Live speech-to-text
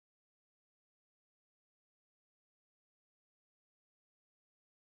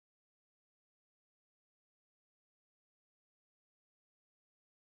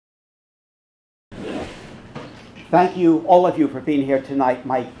Thank you, all of you, for being here tonight.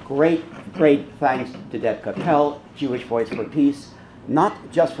 My great thanks to Deb Capel, Jewish Voice for Peace,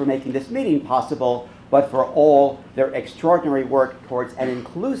 not just for making this meeting possible, but for all their extraordinary work towards an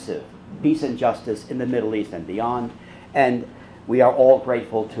inclusive peace and justice in the Middle East and beyond. And we are all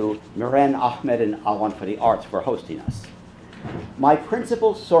grateful to Miren, Ahmed, and Awan for the Arts for hosting us. My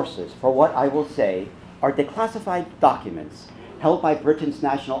principal sources for what I will say are declassified documents held by Britain's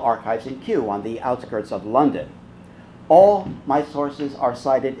National Archives in Kew on the outskirts of London. All my sources are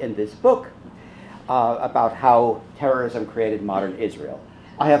cited in this book about how terrorism created modern Israel.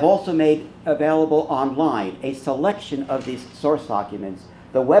 I have also made available online a selection of these source documents.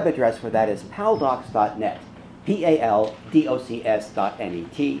 The web address for that is paldocs.net,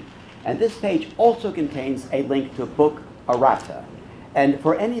 paldocs.net. And this page also contains a link to book errata. And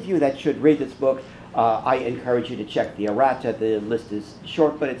for any of you that should read this book, I encourage you to check the errata. The list is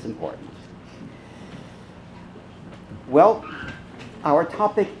short, but it's important. Well, our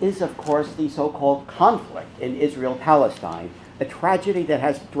topic is, of course, the so-called conflict in Israel-Palestine, a tragedy that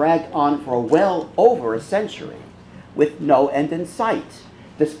has dragged on for well over a century with no end in sight,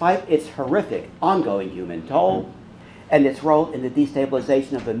 despite its horrific ongoing human toll and its role in the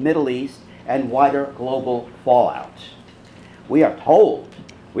destabilization of the Middle East and wider global fallout. We are told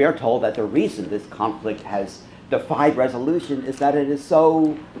that the reason this conflict has defied resolution is that it is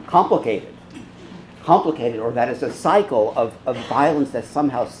so complicated, or that it's a cycle of violence that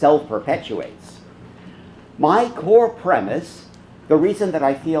somehow self-perpetuates. My core premise, the reason that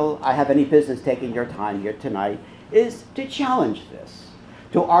I feel I have any business taking your time here tonight, is to challenge this,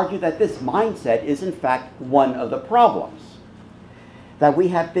 to argue that this mindset is in fact one of the problems, that we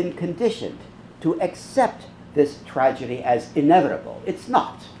have been conditioned to accept this tragedy as inevitable. It's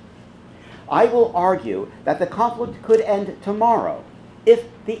not. I will argue that the conflict could end tomorrow if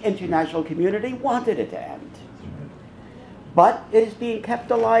the international community wanted it to end. But it is being kept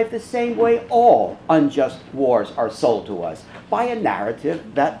alive the same way all unjust wars are sold to us, by a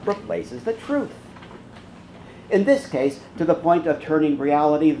narrative that replaces the truth. In this case, to the point of turning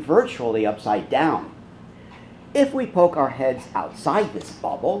reality virtually upside down. If we poke our heads outside this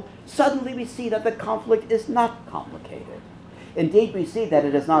bubble, suddenly we see that the conflict is not complicated. Indeed, we see that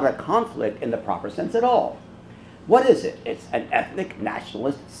it is not a conflict in the proper sense at all. What is it? It's an ethnic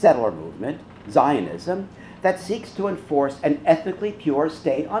nationalist settler movement, Zionism, that seeks to enforce an ethnically pure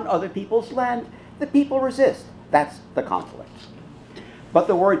state on other people's land. The people resist. That's the conflict. But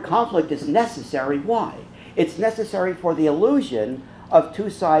the word conflict is necessary. Why? It's necessary for the illusion of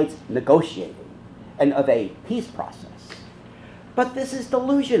two sides negotiating and of a peace process. But this is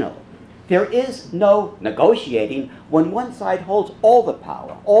delusional. There is no negotiating when one side holds all the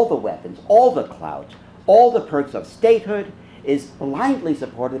power, all the weapons, all the clout, all the perks of statehood, is blindly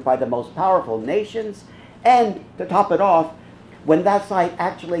supported by the most powerful nations, and to top it off, when that side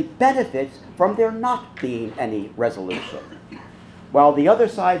actually benefits from there not being any resolution, while the other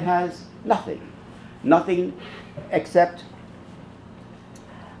side has nothing except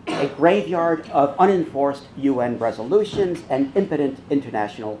a graveyard of unenforced UN resolutions and impotent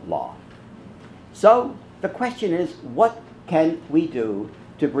international law. So the question is, what can we do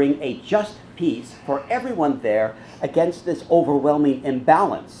to bring a just peace for everyone there against this overwhelming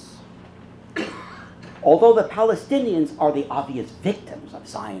imbalance? Although the Palestinians are the obvious victims of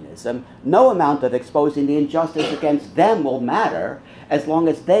Zionism, no amount of exposing the injustice against them will matter as long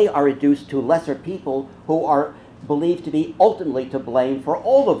as they are reduced to lesser people who are believed to be ultimately to blame for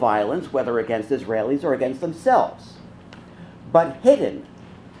all the violence, whether against Israelis or against themselves. But hidden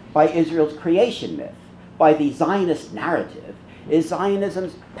by Israel's creation myth, by the Zionist narrative, is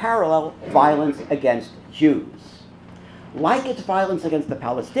Zionism's parallel violence against Jews. Like its violence against the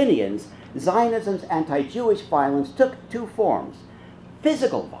Palestinians, Zionism's anti-Jewish violence took two forms: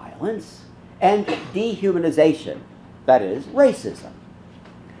 physical violence and dehumanization, that is, racism.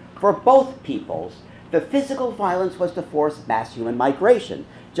 For both peoples, the physical violence was to force mass human migration,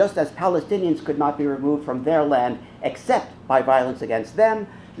 just as Palestinians could not be removed from their land except by violence against them.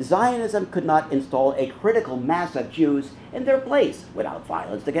 Zionism could not install a critical mass of Jews in their place without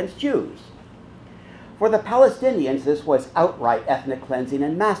violence against Jews. For the Palestinians, this was outright ethnic cleansing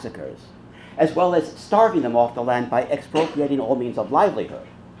and massacres, as well as starving them off the land by expropriating all means of livelihood.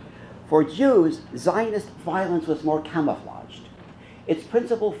 For Jews, Zionist violence was more camouflaged. Its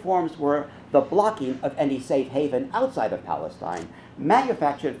principal forms were the blocking of any safe haven outside of Palestine,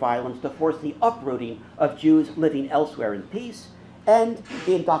 manufactured violence to force the uprooting of Jews living elsewhere in peace, and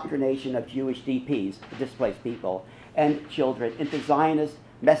the indoctrination of Jewish DPs, displaced people, and children into Zionist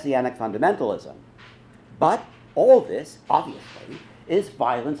messianic fundamentalism. But all this, obviously, is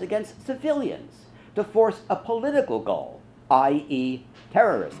violence against civilians, to force a political goal, i.e.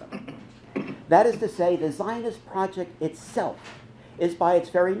 terrorism. That is to say, the Zionist project itself is by its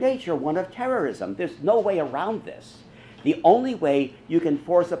very nature one of terrorism. There's no way around this. The only way you can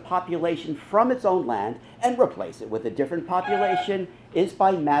force a population from its own land and replace it with a different population is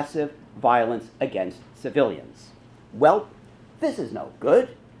by massive violence against civilians. Well, this is no good.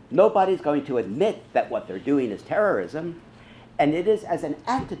 Nobody's going to admit that what they're doing is terrorism. And it is as an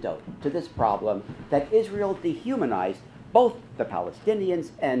antidote to this problem that Israel dehumanized both the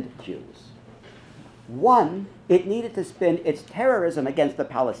Palestinians and Jews. One, it needed to spin its terrorism against the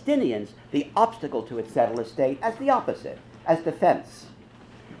Palestinians, the obstacle to its settler state, as the opposite, as defense.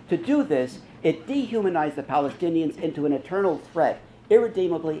 To do this, it dehumanized the Palestinians into an eternal threat,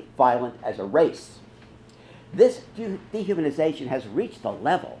 irredeemably violent as a race. This dehumanization has reached the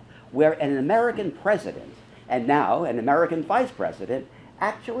level where an American president, and now an American vice president,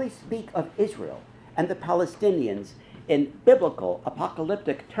 actually speak of Israel and the Palestinians in biblical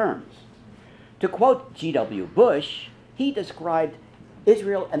apocalyptic terms. To quote G.W. Bush, he described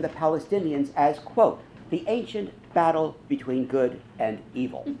Israel and the Palestinians as, quote, the ancient battle between good and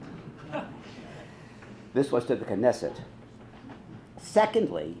evil. This was to the Knesset.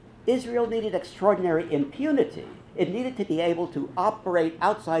 Secondly, Israel needed extraordinary impunity. It needed to be able to operate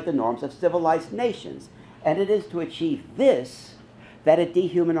outside the norms of civilized nations. And it is to achieve this that it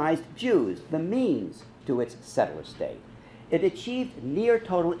dehumanized Jews, the means to its settler state. It achieved near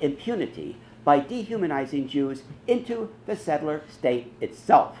total impunity by dehumanizing Jews into the settler state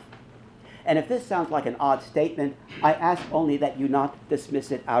itself. And if this sounds like an odd statement, I ask only that you not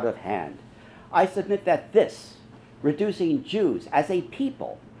dismiss it out of hand. I submit that this, reducing Jews as a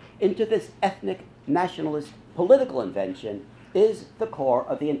people into this ethnic, nationalist, political invention, is the core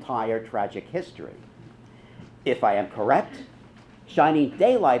of the entire tragic history. If I am correct, shining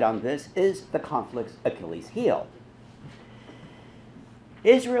daylight on this is the conflict's Achilles heel.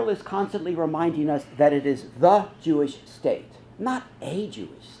 Israel is constantly reminding us that it is the Jewish state, not a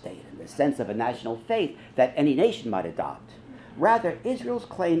Jewish state in the sense of a national faith that any nation might adopt. Rather, Israel's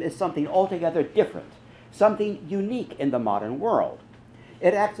claim is something altogether different, something unique in the modern world.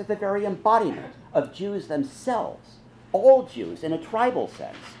 It acts as the very embodiment of Jews themselves, all Jews in a tribal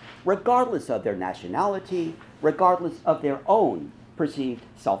sense, regardless of their nationality, regardless of their own perceived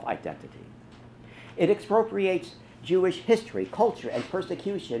self-identity. It expropriates Jewish history, culture, and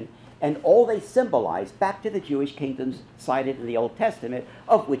persecution, and all they symbolize back to the Jewish kingdoms cited in the Old Testament,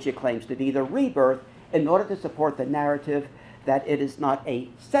 of which it claims to be the rebirth, in order to support the narrative that it is not a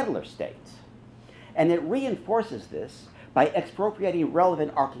settler state. And it reinforces this by expropriating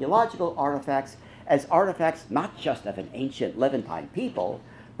relevant archaeological artifacts as artifacts not just of an ancient Levantine people,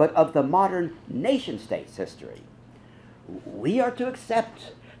 but of the modern nation-state's history. We are to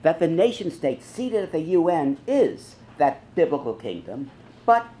accept that the nation-state seated at the UN is that biblical kingdom,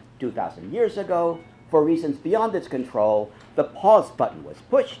 but 2,000 years ago, for reasons beyond its control, the pause button was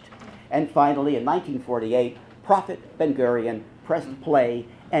pushed, and finally in 1948, Prophet Ben-Gurion pressed play,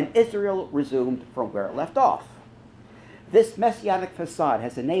 and Israel resumed from where it left off. This messianic facade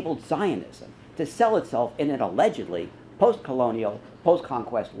has enabled Zionism to sell itself in an allegedly post-colonial,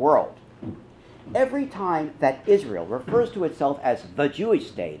 post-conquest world. Every time that Israel refers to itself as the Jewish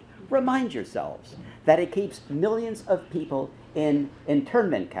state, remind yourselves that it keeps millions of people in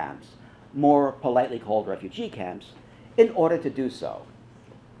internment camps, more politely called refugee camps, in order to do so.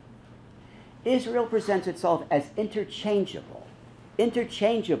 Israel presents itself as interchangeable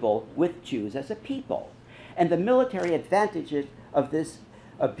with Jews as a people, and the military advantages of this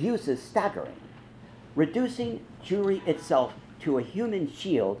abuse is staggering, reducing Jewry itself to a human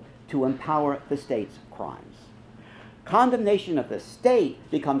shield to empower the state's crimes. Condemnation of the state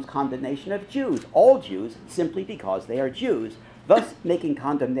becomes condemnation of Jews, all Jews, simply because they are Jews, thus making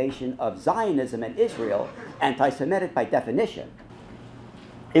condemnation of Zionism and Israel anti-Semitic by definition.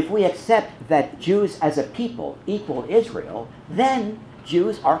 If we accept that Jews as a people equal Israel, then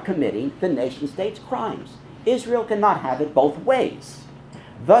Jews are committing the nation-state's crimes. Israel cannot have it both ways.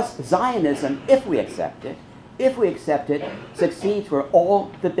 Thus, Zionism, if we accept it, succeeds where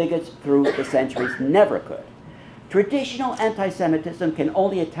all the bigots through the centuries never could. Traditional anti-Semitism can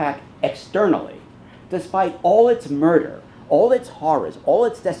only attack externally. Despite all its murder, all its horrors, all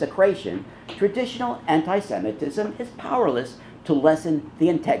its desecration, traditional anti-Semitism is powerless to lessen the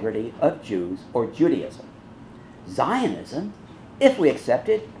integrity of Jews or Judaism. Zionism, if we accept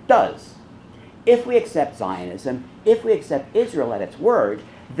it, does. If we accept Zionism, if we accept Israel at its word,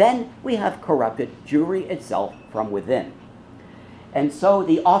 then we have corrupted Jewry itself from within. And so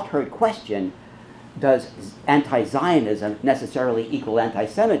the oft-heard question, does anti-Zionism necessarily equal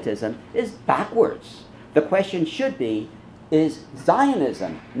anti-Semitism is backwards. The question should be, is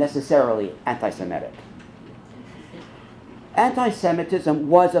Zionism necessarily anti-Semitic? Anti-Semitism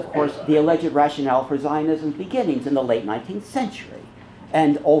was, of course, the alleged rationale for Zionism's beginnings in the late 19th century.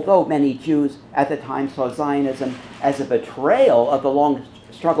 And although many Jews at the time saw Zionism as a betrayal of the long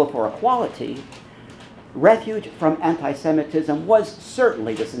struggle for equality, refuge from anti-Semitism was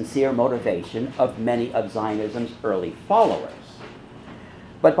certainly the sincere motivation of many of Zionism's early followers.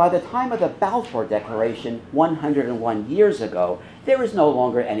 But by the time of the Balfour Declaration 101 years ago, there is no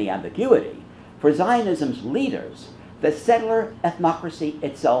longer any ambiguity. For Zionism's leaders, the settler ethnocracy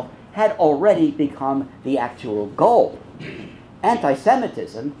itself had already become the actual goal.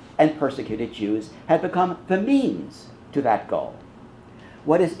 Anti-Semitism and persecuted Jews had become the means to that goal.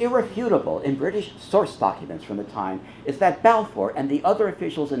 What is irrefutable in British source documents from the time is that Balfour and the other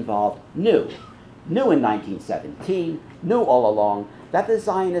officials involved knew in 1917, knew all along, that the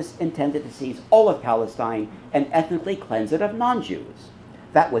Zionists intended to seize all of Palestine and ethnically cleanse it of non-Jews.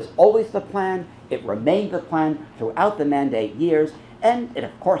 That was always the plan. It remained the plan throughout the Mandate years, and it,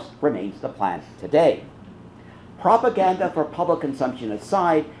 of course, remains the plan today. Propaganda for public consumption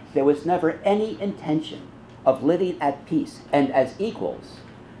aside, there was never any intention of living at peace and as equals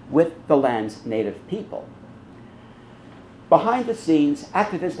with the land's native people. Behind the scenes,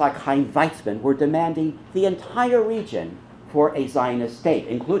 activists like Chaim Weizmann were demanding the entire region for a Zionist state,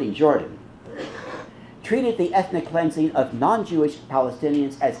 including Jordan, treated the ethnic cleansing of non-Jewish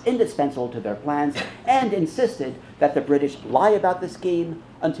Palestinians as indispensable to their plans, and insisted that the British lie about the scheme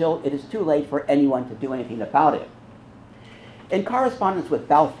until it is too late for anyone to do anything about it. In correspondence with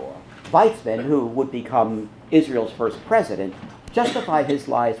Balfour, Weizmann, who would become Israel's first president, justified his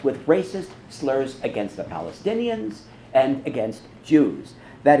lies with racist slurs against the Palestinians and against Jews.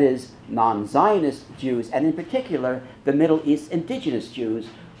 That is, non-Zionist Jews, and in particular, the Middle East indigenous Jews,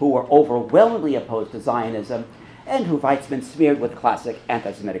 who were overwhelmingly opposed to Zionism and who Weizmann smeared with classic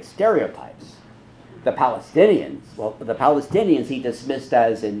anti-Semitic stereotypes. The Palestinians, well, the Palestinians he dismissed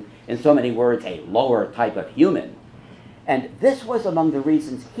as, in so many words, a lower type of human. And this was among the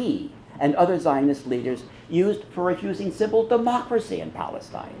reasons he and other Zionist leaders used for refusing simple democracy in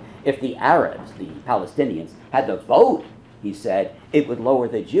Palestine. If the Arabs, the Palestinians, had the vote, he said, it would lower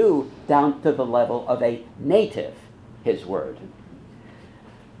the Jew down to the level of a native, his word.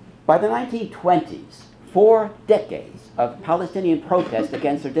 By the 1920s, 4 decades of Palestinian protest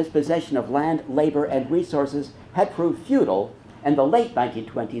against their dispossession of land, labor, and resources had proved futile, and the late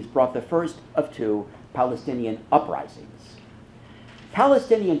 1920s brought the first of 2 Palestinian uprisings.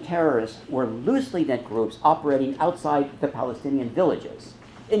 Palestinian terrorists were loosely knit groups operating outside the Palestinian villages.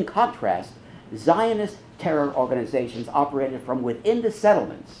 In contrast, Zionist terror organizations operated from within the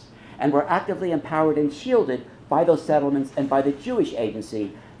settlements and were actively empowered and shielded by those settlements and by the Jewish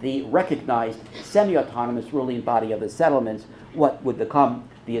Agency, the recognized semi-autonomous ruling body of the settlements, what would become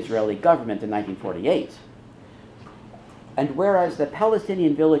the Israeli government in 1948. And whereas the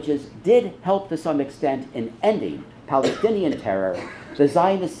Palestinian villages did help to some extent in ending Palestinian terror, the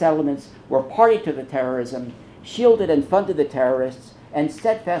Zionist settlements were party to the terrorism, shielded and funded the terrorists, and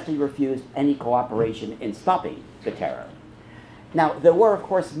steadfastly refused any cooperation in stopping the terror. Now, there were, of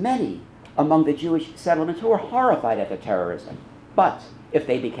course, many among the Jewish settlements who were horrified at the terrorism, but if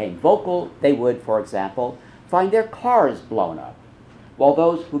they became vocal, they would, for example, find their cars blown up, while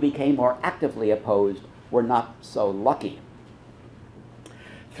those who became more actively opposed were not so lucky.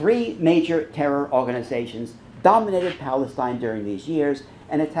 3 major terror organizations dominated Palestine during these years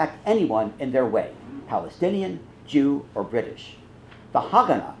and attacked anyone in their way, Palestinian, Jew, or British. The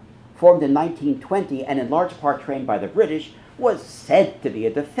Haganah, formed in 1920 and in large part trained by the British, was said to be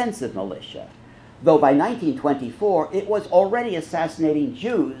a defensive militia, though by 1924 it was already assassinating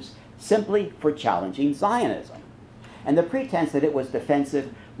Jews simply for challenging Zionism. And the pretense that it was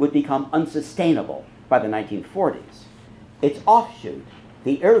defensive would become unsustainable by the 1940s. Its offshoot,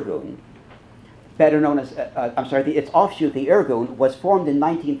 the Irgun, better known as, its offshoot, the Irgun, was formed in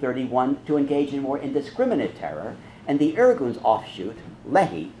 1931 to engage in more indiscriminate terror, and the Irgun's offshoot,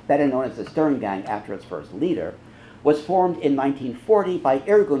 Lehi, better known as the Stern Gang after its first leader, was formed in 1940 by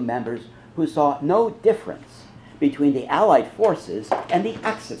Irgun members who saw no difference between the Allied forces and the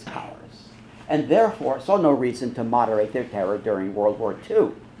Axis powers, and therefore saw no reason to moderate their terror during World War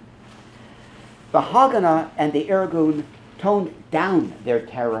II. The Haganah and the Irgun toned down their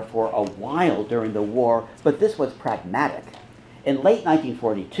terror for a while during the war, but this was pragmatic. In late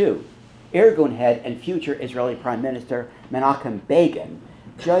 1942, Irgun head and future Israeli Prime Minister Menachem Begin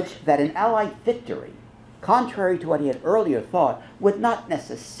judged that an Allied victory contrary to what he had earlier thought, would not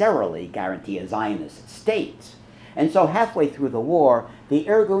necessarily guarantee a Zionist state. And so halfway through the war, the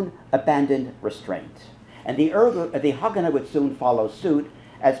Irgun abandoned restraint. And the Haganah would soon follow suit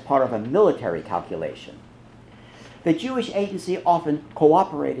as part of a military calculation. The Jewish Agency often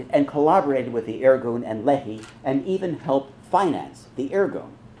cooperated and collaborated with the Irgun and Lehi and even helped finance the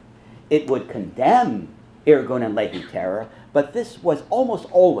Irgun. It would condemn Irgun and Lehi terror, but this was almost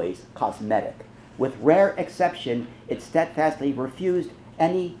always cosmetic. With rare exception, it steadfastly refused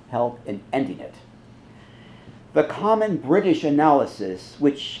any help in ending it. The common British analysis,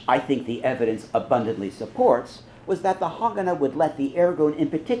 which I think the evidence abundantly supports, was that the Haganah would let the Irgun in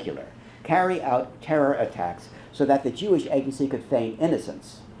particular carry out terror attacks so that the Jewish Agency could feign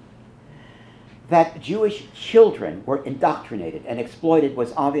innocence. That Jewish children were indoctrinated and exploited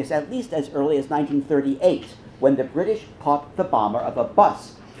was obvious at least as early as 1938, when the British caught the bomber of a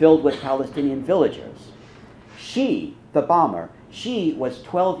bus filled with Palestinian villagers. She, the bomber, she was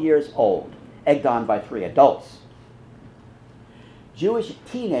 12 years old, egged on by 3 adults. Jewish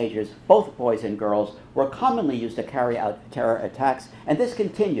teenagers, both boys and girls, were commonly used to carry out terror attacks, and this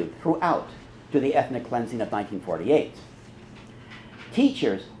continued throughout to the ethnic cleansing of 1948.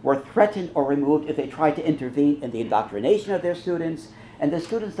 Teachers were threatened or removed if they tried to intervene in the indoctrination of their students, and the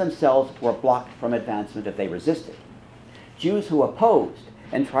students themselves were blocked from advancement if they resisted. Jews who opposed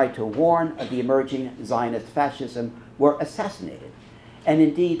and tried to warn of the emerging Zionist fascism were assassinated. And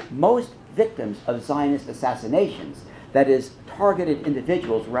indeed, most victims of Zionist assassinations, that is, targeted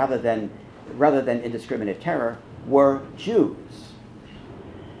individuals rather than indiscriminate terror, were Jews.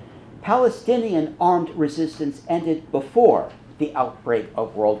 Palestinian armed resistance ended before the outbreak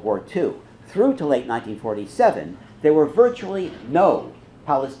of World War II. Through to late 1947, there were virtually no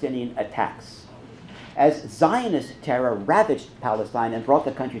Palestinian attacks. As Zionist terror ravaged Palestine and brought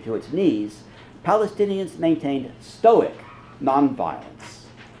the country to its knees, Palestinians maintained stoic nonviolence.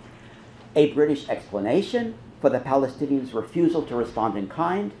 A British explanation for the Palestinians' refusal to respond in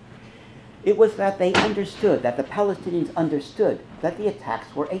kind, it was that the Palestinians understood that the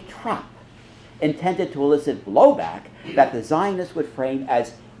attacks were a trap, intended to elicit blowback that the Zionists would frame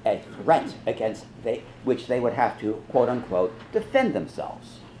as a threat against which they would have to, quote unquote, defend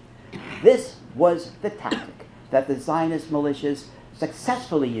themselves. This was the tactic that the Zionist militias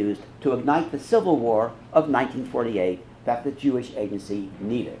successfully used to ignite the civil war of 1948 that the Jewish Agency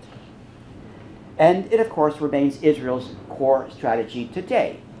needed. And it, of course, remains Israel's core strategy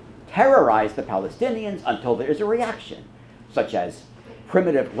today. Terrorize the Palestinians until there is a reaction, such as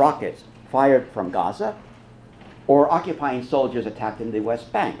primitive rockets fired from Gaza or occupying soldiers attacked in the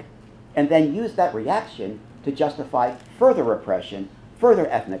West Bank, and then use that reaction to justify further repression, further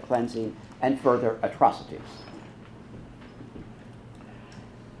ethnic cleansing, and further atrocities.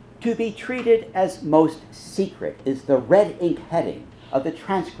 To be treated as most secret is the red ink heading of the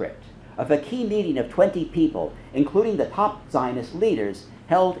transcript of a key meeting of 20 people, including the top Zionist leaders,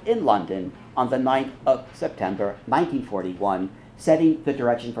 held in London on the 9th of September 1941, setting the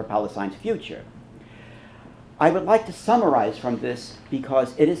direction for Palestine's future. I would like to summarize from this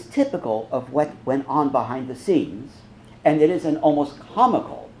because it is typical of what went on behind the scenes, and it is an almost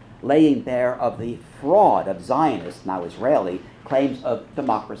comical laying bare of the fraud of Zionist, now Israeli, claims of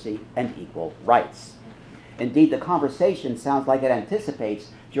democracy and equal rights. Indeed, the conversation sounds like it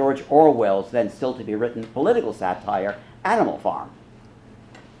anticipates George Orwell's then still-to-be-written political satire, Animal Farm.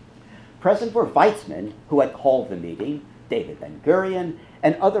 Present were Weizmann, who had called the meeting, David Ben-Gurion,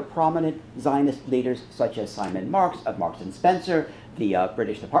 and other prominent Zionist leaders such as Simon Marx of Marks and Spencer, the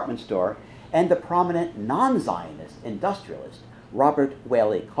British department store, and the prominent non-Zionist industrialist, Robert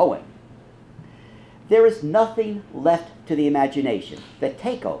Whaley Cohen. There is nothing left to the imagination. The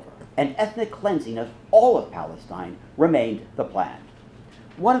takeover and ethnic cleansing of all of Palestine remained the plan.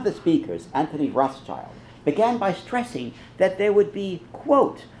 One of the speakers, Anthony Rothschild, began by stressing that there would be,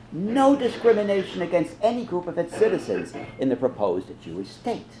 quote, no discrimination against any group of its citizens in the proposed Jewish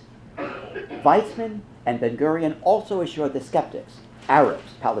state. Weizmann and Ben-Gurion also assured the skeptics,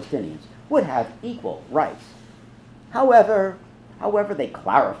 Arabs, Palestinians, would have equal rights. However, they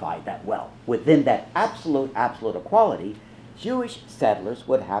clarified that, well, within that absolute equality, Jewish settlers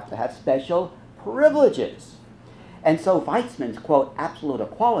would have to have special privileges. And so Weizmann's, quote, absolute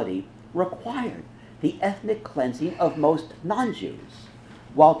equality required the ethnic cleansing of most non-Jews,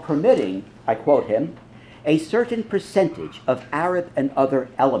 while permitting, I quote him, a certain percentage of Arab and other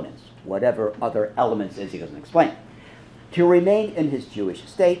elements, whatever other elements is he doesn't explain, to remain in his Jewish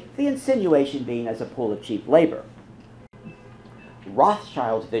state, the insinuation being as a pool of cheap labor.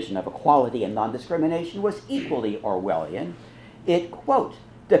 Rothschild's vision of equality and non-discrimination was equally Orwellian. It, quote,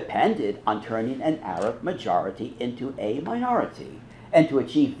 depended on turning an Arab majority into a minority. And to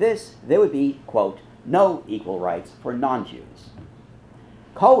achieve this, there would be, quote, no equal rights for non-Jews.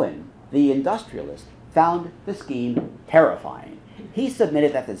 Cohen, the industrialist, found the scheme terrifying. He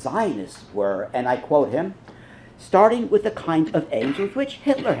submitted that the Zionists were, and I quote him, starting with the kind of aims with which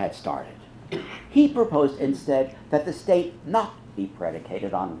Hitler had started. He proposed instead that the state not be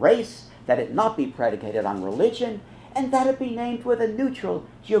predicated on race, that it not be predicated on religion, and that it be named with a neutral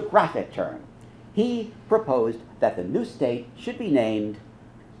geographic term. He proposed that the new state should be named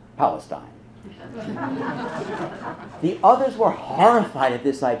Palestine. The others were horrified at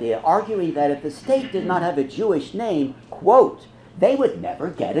this idea, arguing that if the state did not have a Jewish name, quote, they would never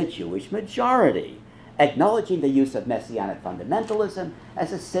get a Jewish majority, acknowledging the use of messianic fundamentalism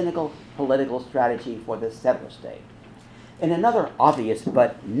as a cynical political strategy for the settler state. In another obvious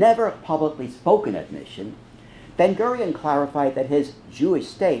but never publicly spoken admission, Ben-Gurion clarified that his Jewish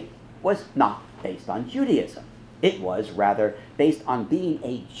state was not based on Judaism. It was rather based on being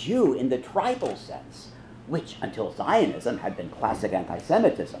a Jew in the tribal sense, which until Zionism had been classic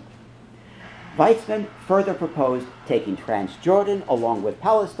anti-Semitism. Weizmann further proposed taking Transjordan along with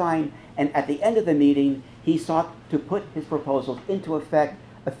Palestine, and at the end of the meeting, he sought to put his proposals into effect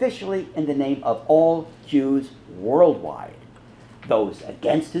officially in the name of all Jews worldwide. Those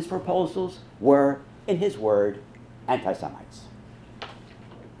against his proposals were, in his word, anti-Semites.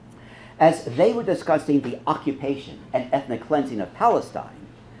 As they were discussing the occupation and ethnic cleansing of Palestine,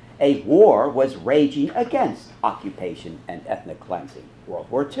 a war was raging against occupation and ethnic cleansing, World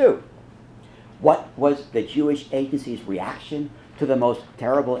War II. What was the Jewish Agency's reaction to the most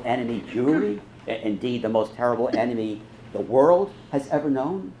terrible enemy Jewry, indeed the most terrible enemy the world has ever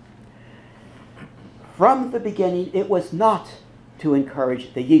known? From the beginning, it was not to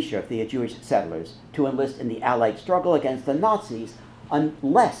encourage the Yishuv, the Jewish settlers, to enlist in the Allied struggle against the Nazis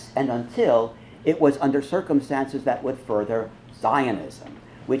unless and until it was under circumstances that would further Zionism,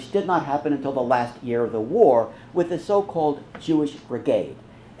 which did not happen until the last year of the war with the so-called Jewish Brigade,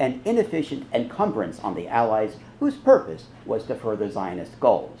 an inefficient encumbrance on the Allies whose purpose was to further Zionist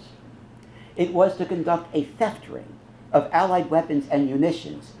goals. It was to conduct a theft ring of Allied weapons and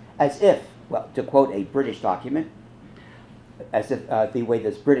munitions as if, well, to quote a British document, as if the way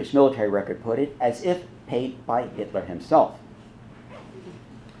this British military record put it, as if paid by Hitler himself.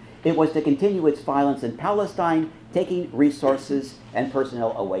 It was to continue its violence in Palestine, taking resources and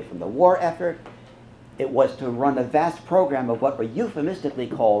personnel away from the war effort. It was to run a vast program of what were euphemistically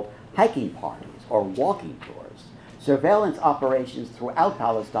called hiking parties or walking tours, surveillance operations throughout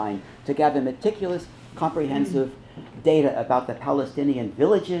Palestine to gather meticulous, comprehensive data about the Palestinian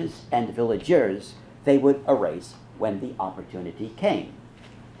villages and villagers they would erase when the opportunity came.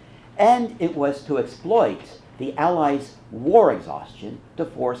 And it was to exploit the Allies' war exhaustion to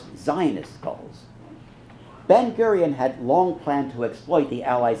force Zionist goals. Ben-Gurion had long planned to exploit the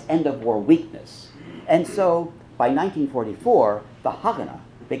Allies' end-of-war weakness, and so by 1944, the Haganah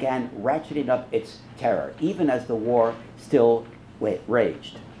began ratcheting up its terror, even as the war still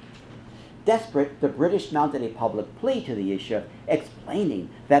raged. Desperate, the British mounted a public plea to the Yishuv, explaining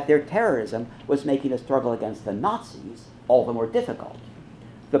that their terrorism was making the struggle against the Nazis all the more difficult.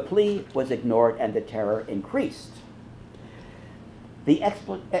 The plea was ignored and the terror increased. The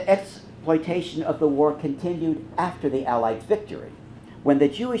exploitation of the war continued after the Allied victory, when the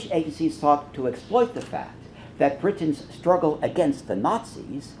Jewish Agency sought to exploit the fact that Britain's struggle against the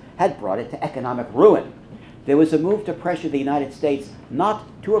Nazis had brought it to economic ruin. There was a move to pressure the United States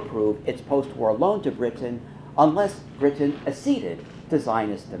not to approve its post-war loan to Britain unless Britain acceded to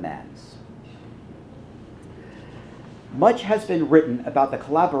Zionist demands. Much has been written about the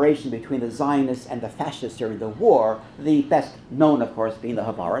collaboration between the Zionists and the fascists during the war, the best known, of course, being the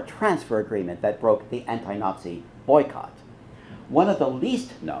Havara Transfer Agreement that broke the anti-Nazi boycott. One of the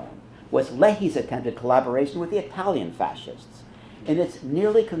least known was Leahy's attempted collaboration with the Italian fascists. In its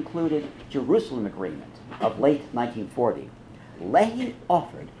nearly concluded Jerusalem Agreement of late 1940, Leahy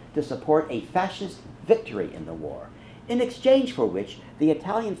offered to support a fascist victory in the war, in exchange for which the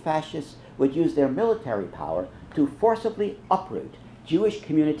Italian fascists would use their military power to forcibly uproot Jewish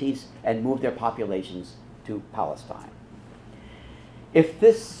communities and move their populations to Palestine. If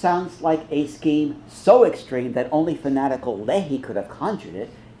this sounds like a scheme so extreme that only fanatical Leahy could have conjured it,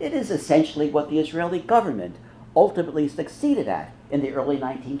 it is essentially what the Israeli government ultimately succeeded at in the early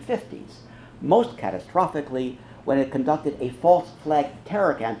 1950s, most catastrophically when it conducted a false flag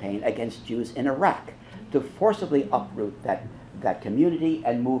terror campaign against Jews in Iraq to forcibly uproot that community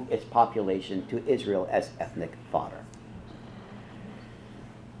and move its population to Israel as ethnic fodder.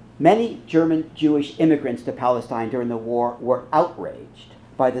 Many German Jewish immigrants to Palestine during the war were outraged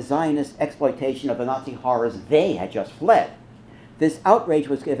by the Zionist exploitation of the Nazi horrors they had just fled. This outrage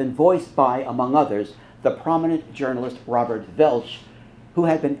was given voice by, among others, the prominent journalist Robert Welch, who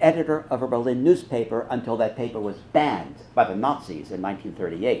had been editor of a Berlin newspaper until that paper was banned by the Nazis in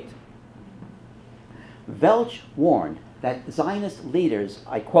 1938. Welch warned that Zionist leaders,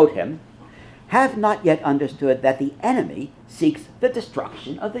 I quote him, have not yet understood that the enemy seeks the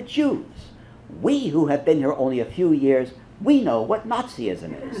destruction of the Jews. We who have been here only a few years, we know what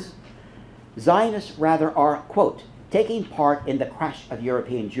Nazism is. Zionists rather are, quote, taking part in the crash of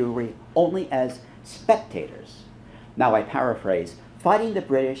European Jewry only as spectators. Now I paraphrase, fighting the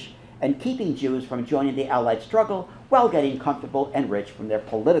British and keeping Jews from joining the Allied struggle while getting comfortable and rich from their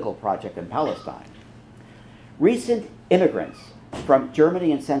political project in Palestine. Recent immigrants from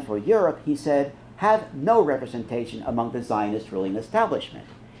Germany and Central Europe, he said, have no representation among the Zionist ruling establishment.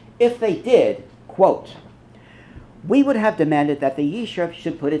 If they did, quote, we would have demanded that the Yishuv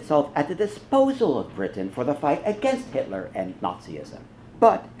should put itself at the disposal of Britain for the fight against Hitler and Nazism.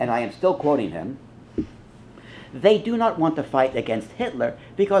 But, and I am still quoting him, they do not want to fight against Hitler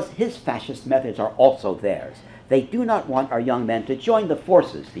because his fascist methods are also theirs. They do not want our young men to join the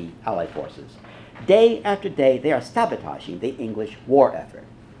forces, the Allied forces. Day after day, they are sabotaging the English war effort.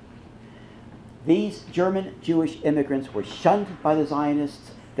 These German Jewish immigrants were shunned by the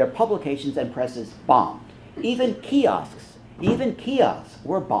Zionists, their publications and presses bombed. Even kiosks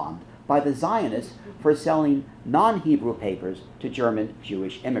were bombed by the Zionists for selling non-Hebrew papers to German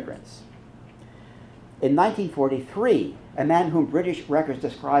Jewish immigrants. In 1943, a man whom British records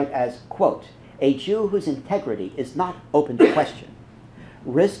describe as, quote, a Jew whose integrity is not open to question,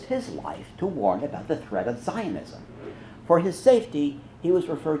 risked his life to warn about the threat of Zionism. For his safety, he was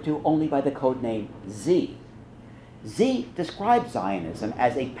referred to only by the code name Z. Z described Zionism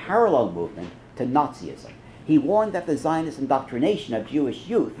as a parallel movement to Nazism. He warned that the Zionist indoctrination of Jewish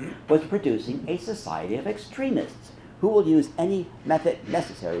youth was producing a society of extremists who will use any method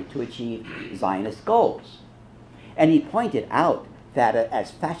necessary to achieve Zionist goals. And he pointed out that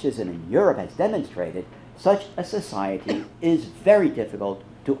as fascism in Europe has demonstrated, such a society is very difficult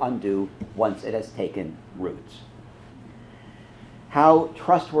to undo once it has taken roots. How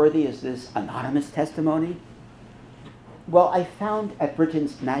trustworthy is this anonymous testimony? Well, I found at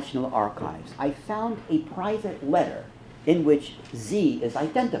Britain's National Archives, I found a private letter in which Z is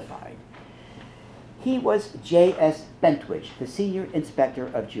identified. He was J.S. Bentwich, the senior inspector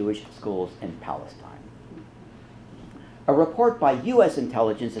of Jewish schools in Palestine. A report by U.S.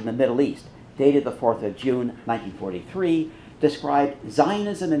 intelligence in the Middle East, dated the 4th of June, 1943, described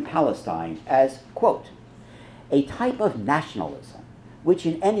Zionism in Palestine as, quote, a type of nationalism which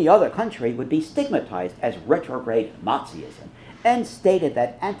in any other country would be stigmatized as retrograde Nazism, and stated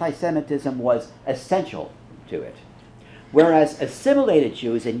that anti-Semitism was essential to it. Whereas assimilated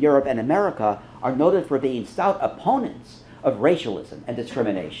Jews in Europe and America are noted for being stout opponents of racialism and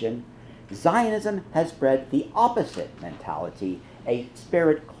discrimination, Zionism has bred the opposite mentality, a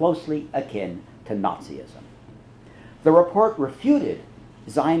spirit closely akin to Nazism. The report refuted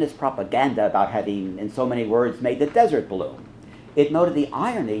Zionist propaganda about having, in so many words, made the desert bloom. It noted the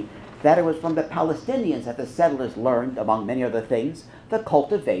irony that it was from the Palestinians that the settlers learned, among many other things, the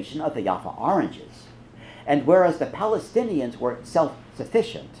cultivation of the Jaffa oranges. And whereas the Palestinians were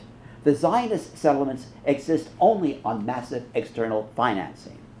self-sufficient, the Zionist settlements exist only on massive external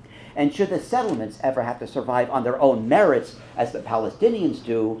financing. And should the settlements ever have to survive on their own merits, as the Palestinians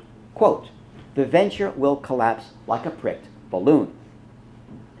do, quote, the venture will collapse like a pricked balloon.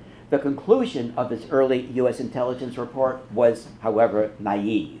 The conclusion of this early U.S. intelligence report was, however,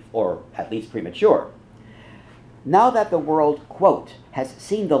 naive, or at least premature. Now that the world, quote, has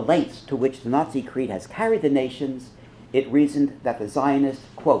seen the lengths to which the Nazi creed has carried the nations, it reasoned that the Zionists,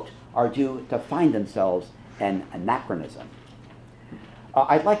 quote, are due to find themselves an anachronism.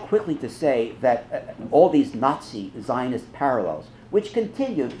 I'd like quickly to say that all these Nazi-Zionist parallels, which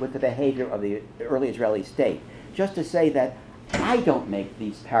continued with the behavior of the early Israeli state, just to say that I don't make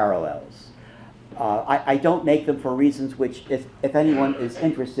these parallels. I don't make them for reasons which, if anyone is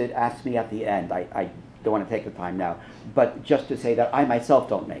interested, ask me at the end. I don't want to take the time now, but just to say that I myself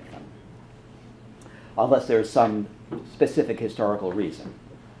don't make them, unless there's some specific historical reason.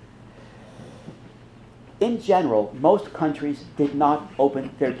 In general, most countries did not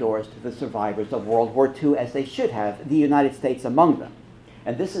open their doors to the survivors of World War II as they should have, the United States among them.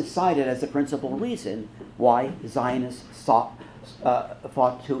 And this is cited as the principal reason why Zionists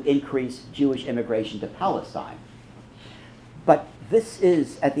fought to increase Jewish immigration to Palestine. But this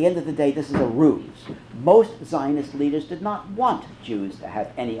is, at the end of the day, this is a ruse. Most Zionist leaders did not want Jews to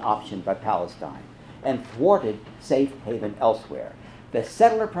have any option but Palestine, and thwarted safe haven elsewhere. The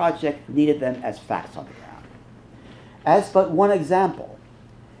settler project needed them as facts on the ground. As but one example,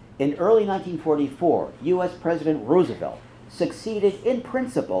 in early 1944, U.S. President Roosevelt succeeded in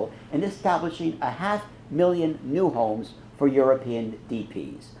principle in establishing 500,000 new homes for European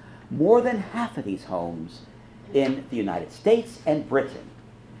DPs, more than half of these homes in the United States and Britain.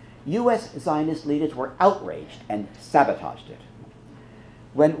 U.S. Zionist leaders were outraged and sabotaged it.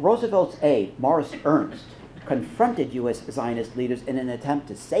 When Roosevelt's aide, Morris Ernst, confronted U.S. Zionist leaders in an attempt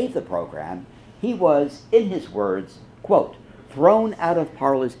to save the program, he was, in his words, quote, thrown out of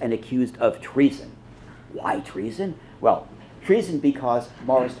parlors and accused of treason. Why treason? Well, treason because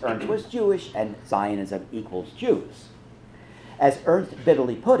Morris Ernst was Jewish and Zionism equals Jews. As Ernst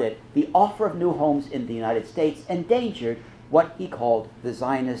bitterly put it, the offer of new homes in the United States endangered what he called the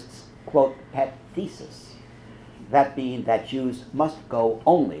Zionists' quote, pet thesis, that being that Jews must go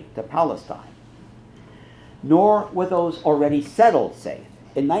only to Palestine. Nor were those already settled safe.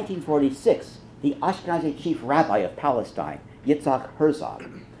 In 1946, the Ashkenazi chief rabbi of Palestine, Yitzhak Herzog,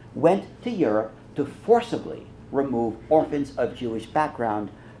 went to Europe to forcibly remove orphans of Jewish background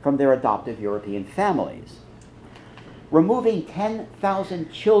from their adoptive European families. Removing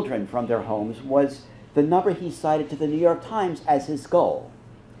 10,000 children from their homes was the number he cited to the New York Times as his goal.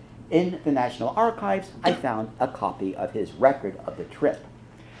 In the National Archives, I found a copy of his record of the trip.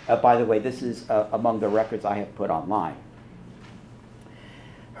 By the way, this is among the records I have put online.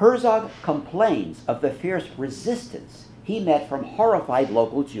 Herzog complains of the fierce resistance he met from horrified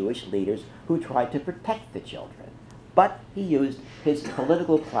local Jewish leaders who tried to protect the children, but he used his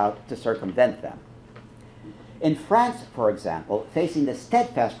political clout to circumvent them. In France, for example, facing the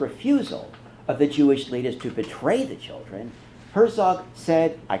steadfast refusal of the Jewish leaders to betray the children, Herzog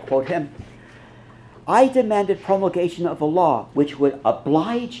said, I quote him, I demanded promulgation of a law which would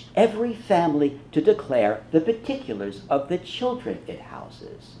oblige every family to declare the particulars of the children it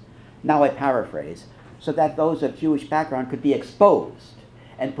houses. Now I paraphrase, so that those of Jewish background could be exposed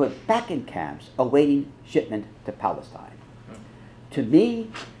and put back in camps awaiting shipment to Palestine. To me,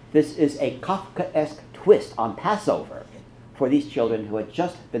 this is a Kafkaesque twist on Passover for these children who had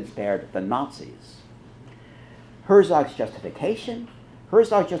just been spared the Nazis. Herzog's justification for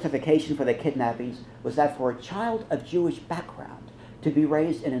the kidnappings was that for a child of Jewish background to be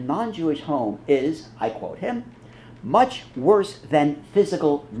raised in a non-Jewish home is, I quote him, much worse than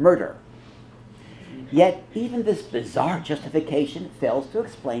physical murder. Yet even this bizarre justification fails to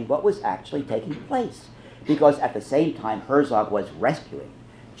explain what was actually taking place, because at the same time Herzog was rescuing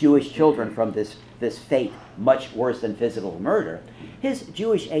Jewish children from this fate much worse than physical murder, his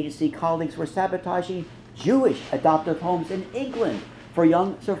Jewish agency colleagues were sabotaging Jewish adoptive homes in England for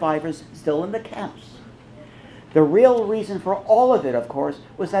young survivors still in the camps. The real reason for all of it, of course,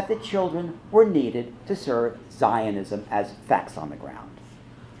 was that the children were needed to serve Zionism as facts on the ground.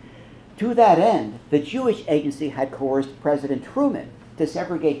 To that end, the Jewish agency had coerced President Truman to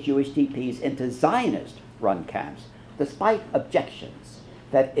segregate Jewish DPs into Zionist-run camps, despite objections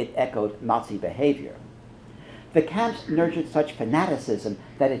that it echoed Nazi behavior. The camps nurtured such fanaticism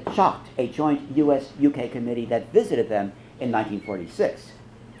that it shocked a joint US-UK committee that visited them in 1946.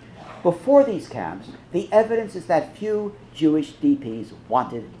 Before these camps, the evidence is that few Jewish DPs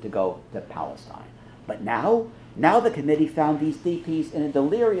wanted to go to Palestine. But now the committee found these DPs in a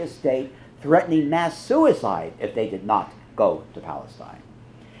delirious state, threatening mass suicide if they did not go to Palestine.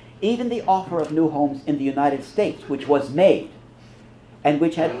 Even the offer of new homes in the United States, which was made, and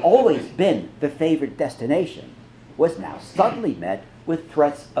which had always been the favored destination, was now suddenly met with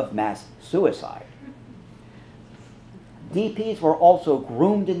threats of mass suicide. DPs were also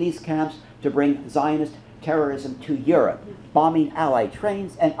groomed in these camps to bring Zionist terrorism to Europe, bombing Allied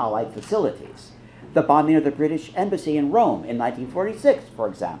trains and Allied facilities. The bombing of the British embassy in Rome in 1946, for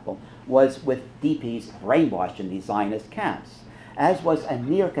example, was with DPs brainwashed in these Zionist camps, as was a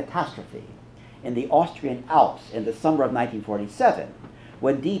near catastrophe in the Austrian Alps in the summer of 1947,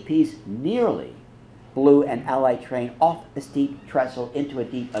 when DPs nearly blew an Allied train off a steep trestle into a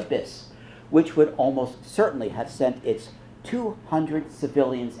deep abyss, which would almost certainly have sent its 200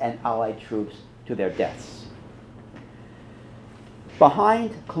 civilians and Allied troops to their deaths.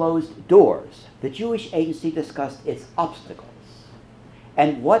 Behind closed doors, the Jewish agency discussed its obstacles.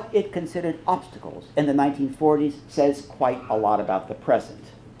 And what it considered obstacles in the 1940s says quite a lot about the present.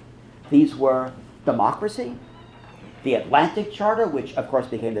 These were democracy, the Atlantic Charter, which of course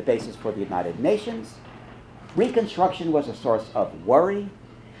became the basis for the United Nations, Reconstruction was a source of worry,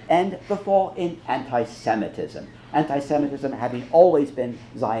 and the fall in anti-Semitism. Anti-Semitism having always been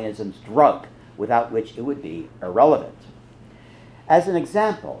Zionism's drug, without which it would be irrelevant. As an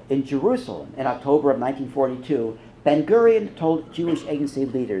example, in Jerusalem in October of 1942, Ben-Gurion told Jewish agency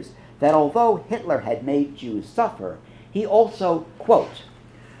leaders that although Hitler had made Jews suffer, he also, quote,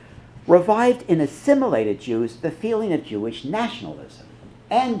 revived in assimilated Jews the feeling of Jewish nationalism.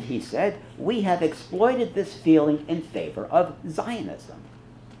 And, he said, we have exploited this feeling in favor of Zionism.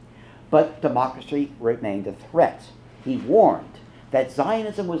 But democracy remained a threat. He warned that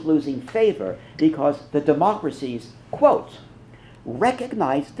Zionism was losing favor because the democracies, quote,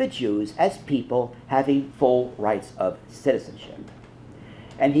 recognized the Jews as people having full rights of citizenship.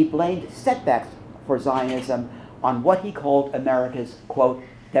 And he blamed setbacks for Zionism on what he called America's, quote,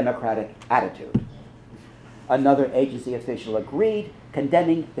 democratic attitude. Another agency official agreed,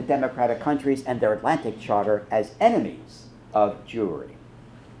 condemning the democratic countries and their Atlantic Charter as enemies of Jewry.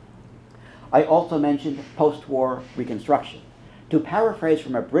 I also mentioned post-war reconstruction. To paraphrase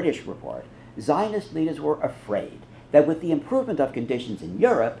from a British report, Zionist leaders were afraid that with the improvement of conditions in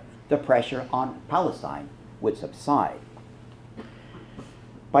Europe, the pressure on Palestine would subside.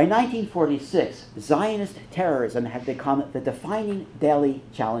 By 1946, Zionist terrorism had become the defining daily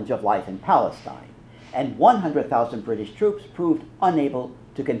challenge of life in Palestine, and 100,000 British troops proved unable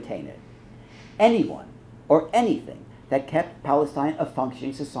to contain it. Anyone or anything that kept Palestine a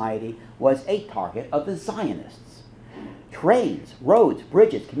functioning society was a target of the Zionists. Trains, roads,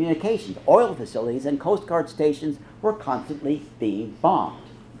 bridges, communications, oil facilities, and Coast Guard stations were constantly being bombed.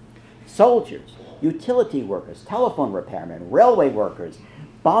 Soldiers, utility workers, telephone repairmen, railway workers,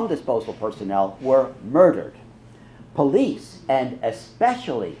 bomb disposal personnel were murdered. Police, and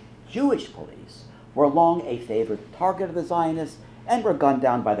especially Jewish police, were long a favored target of the Zionists and were gunned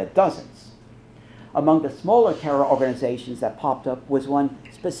down by the dozens. Among the smaller terror organizations that popped up was one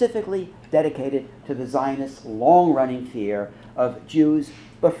specifically dedicated to the Zionists' long-running fear of Jews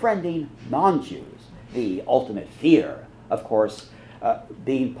befriending non-Jews, the ultimate fear, of course,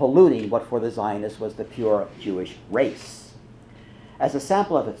 being polluting what for the Zionists was the pure Jewish race. As a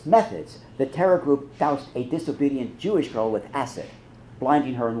sample of its methods, the terror group doused a disobedient Jewish girl with acid,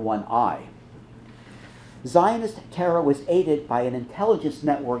 blinding her in one eye. Zionist terror was aided by an intelligence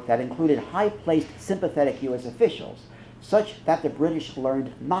network that included high-placed sympathetic U.S. officials, such that the British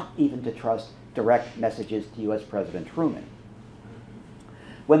learned not even to trust direct messages to U.S. President Truman.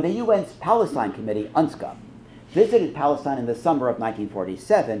 When the UN's Palestine Committee, UNSCOP, visited Palestine in the summer of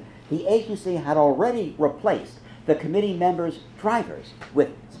 1947, the agency had already replaced the committee members' drivers with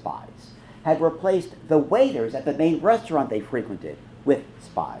spies, had replaced the waiters at the main restaurant they frequented with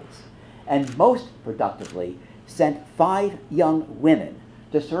spies, and most productively sent 5 young women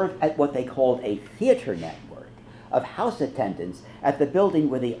to serve at what they called a theater network of house attendants at the building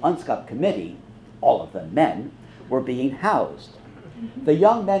where the UNSCOP committee, all of them men, were being housed. The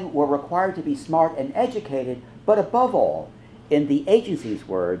young men were required to be smart and educated, but above all, in the agency's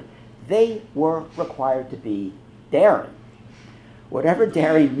word, they were required to be daring. Whatever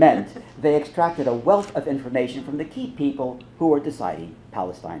daring meant, they extracted a wealth of information from the key people who were deciding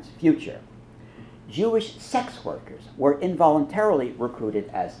Palestine's future. Jewish sex workers were involuntarily recruited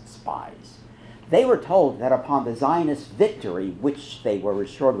as spies. They were told that upon the Zionist victory, which they were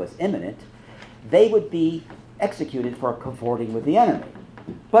assured was imminent, they would be executed for cavorting with the enemy,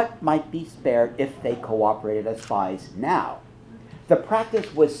 but might be spared if they cooperated as spies now. The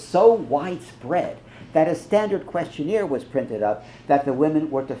practice was so widespread that a standard questionnaire was printed up that the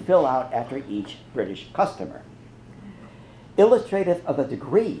women were to fill out after each British customer. Illustrative of the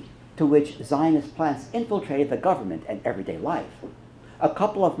degree to which Zionist plans infiltrated the government and everyday life, a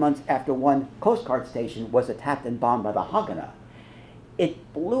couple of months after one Coast Guard station was attacked and bombed by the Haganah,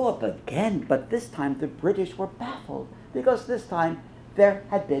 it blew up again, but this time the British were baffled because this time there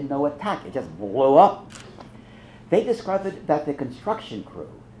had been no attack. It just blew up. They described it that the construction crew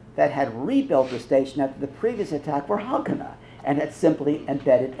that had rebuilt the station after the previous attack were Haganah and had simply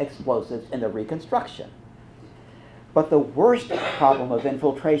embedded explosives in the reconstruction. But the worst problem of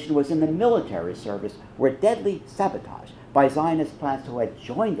infiltration was in the military service, where deadly sabotage by Zionist plants who had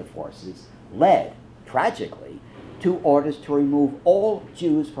joined the forces led, tragically, to orders to remove all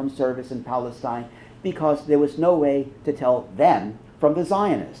Jews from service in Palestine because there was no way to tell them from the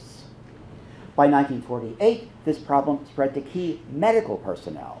Zionists. By 1948, this problem spread to key medical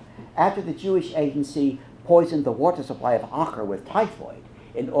personnel after the Jewish agency poisoned the water supply of Acre with typhoid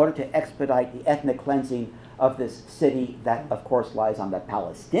in order to expedite the ethnic cleansing of this city that, of course, lies on the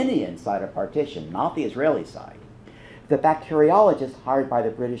Palestinian side of partition, not the Israeli side. The bacteriologist hired by the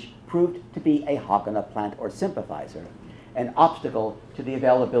British proved to be a Haganah plant or sympathizer, an obstacle to the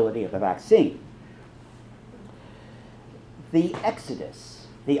availability of the vaccine. The Exodus,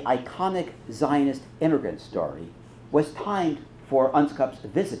 the iconic Zionist immigrant story, was timed for UNSCOP's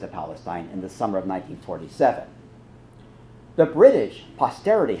visit to Palestine in the summer of 1947. The British,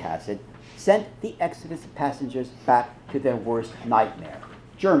 posterity has it, sent the Exodus passengers back to their worst nightmare,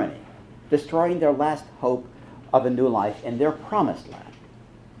 Germany, destroying their last hope of a new life in their promised land.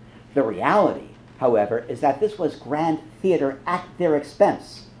 The reality, however, is that this was grand theater at their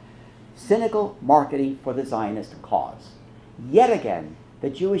expense, cynical marketing for the Zionist cause. Yet again, the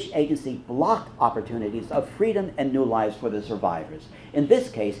Jewish Agency blocked opportunities of freedom and new lives for the survivors, in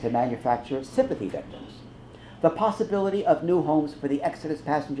this case to manufacture sympathy victims. The possibility of new homes for the Exodus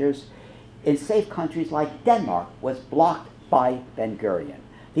passengers in safe countries like Denmark was blocked by Ben-Gurion.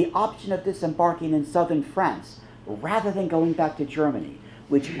 The option of disembarking in southern France rather than going back to Germany,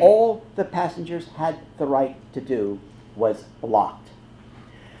 which all the passengers had the right to do, was blocked.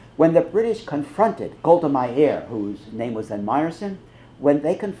 When the British confronted Golda Meir, whose name was then Meyerson, when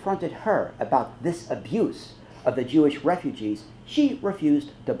they confronted her about this abuse of the Jewish refugees, she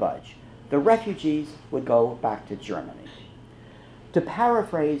refused to budge. The refugees would go back to Germany. To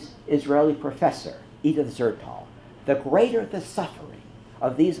paraphrase Israeli professor Edith Zertal, the greater the suffering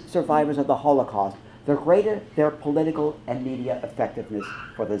of these survivors of the Holocaust, the greater their political and media effectiveness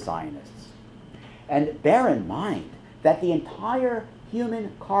for the Zionists. And bear in mind that the entire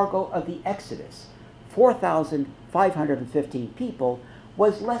human cargo of the Exodus, 4,515 people,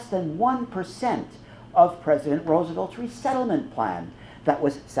 was less than 1% of President Roosevelt's resettlement plan that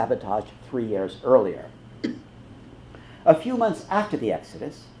was sabotaged 3 years earlier. A few months after the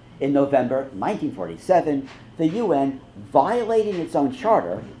Exodus, in November 1947, the UN, violating its own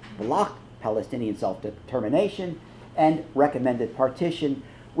charter, blocked Palestinian self-determination and recommended partition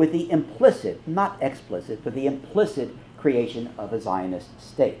with the implicit, not explicit, but the implicit creation of a Zionist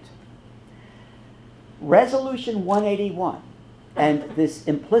state. Resolution 181 and this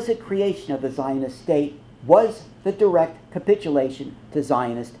implicit creation of the Zionist state was the direct capitulation to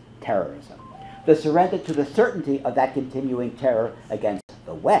Zionist terrorism, the surrender to the certainty of that continuing terror against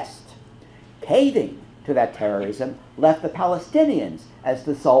the West. Caving to that terrorism left the Palestinians as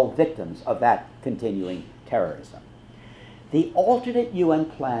the sole victims of that continuing terrorism. The alternate UN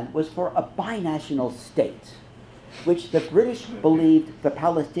plan was for a binational state, which the British believed the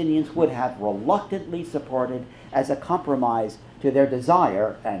Palestinians would have reluctantly supported as a compromise to their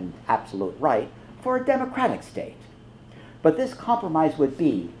desire and absolute right for a democratic state. But this compromise would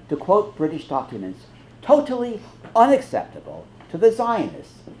be, to quote British documents, totally unacceptable to the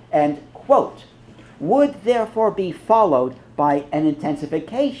Zionists and, quote, would therefore be followed by an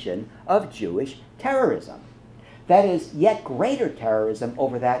intensification of Jewish terrorism. That is, yet greater terrorism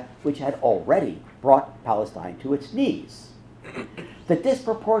over that which had already brought Palestine to its knees. The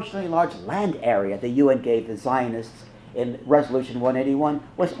disproportionately large land area the UN gave the Zionists in Resolution 181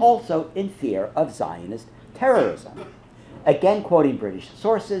 was also in fear of Zionist terrorism. Again, quoting British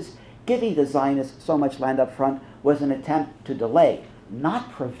sources, giving the Zionists so much land up front was an attempt to delay,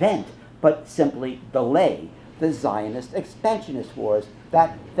 not prevent, but simply delay the Zionist expansionist wars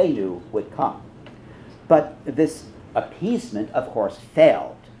that they knew would come. But this appeasement, of course,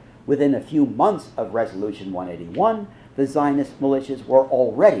 failed. Within a few months of Resolution 181, the Zionist militias were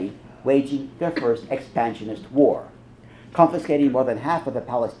already waging their first expansionist war, confiscating more than half of the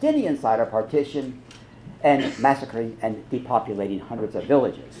Palestinian side of partition and massacring and depopulating hundreds of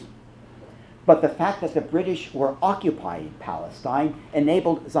villages. But the fact that the British were occupying Palestine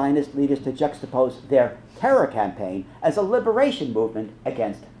enabled Zionist leaders to juxtapose their terror campaign as a liberation movement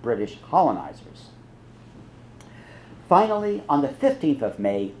against British colonizers. Finally, on the 15th of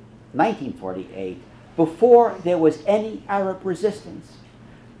May, 1948, before there was any Arab resistance,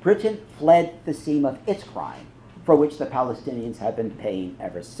 Britain fled the scene of its crime, for which the Palestinians have been paying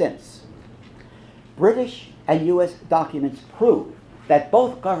ever since. British and U.S. documents prove that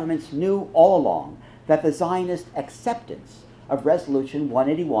both governments knew all along that the Zionist acceptance of Resolution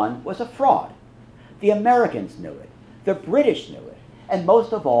 181 was a fraud. The Americans knew it, the British knew it, and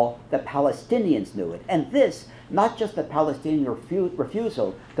most of all, the Palestinians knew it. And this, not just the Palestinian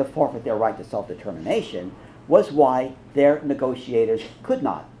refusal to forfeit their right to self-determination, was why their negotiators could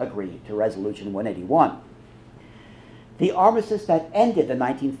not agree to Resolution 181. The armistice that ended the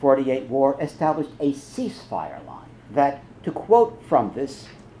 1948 war established a ceasefire line that, to quote from this,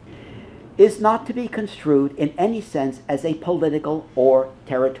 is not to be construed in any sense as a political or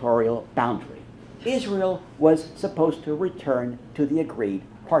territorial boundary. Israel was supposed to return to the agreed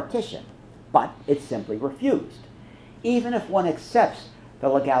partition, but it simply refused. Even if one accepts the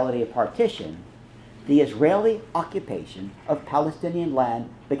legality of partition, the Israeli occupation of Palestinian land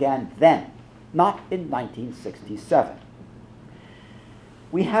began then, not in 1967.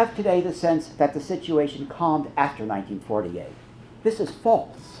 We have today the sense that the situation calmed after 1948. This is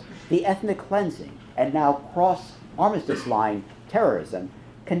false. The ethnic cleansing and now armistice line, terrorism,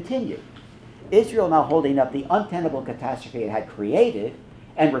 continued. Israel now holding up the untenable catastrophe it had created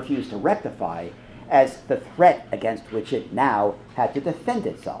and refused to rectify as the threat against which it now had to defend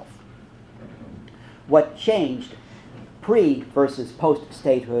itself. What changed pre versus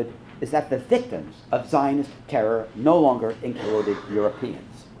post-statehood is that the victims of Zionist terror no longer included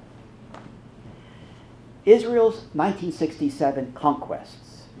Europeans. Israel's 1967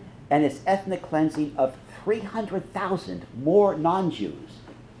 conquests and its ethnic cleansing of 300,000 more non-Jews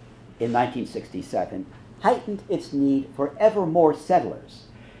in 1967 heightened its need for ever more settlers.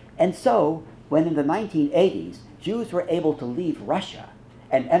 And so, when in the 1980s Jews were able to leave Russia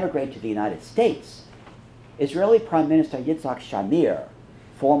and emigrate to the United States, Israeli Prime Minister Yitzhak Shamir,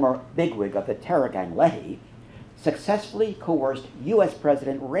 former bigwig of the terror gang Lehi, successfully coerced U.S.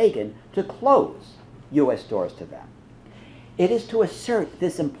 President Reagan to close U.S. doors to them. It is to assert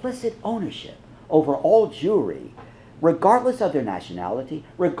this implicit ownership over all Jewry, regardless of their nationality,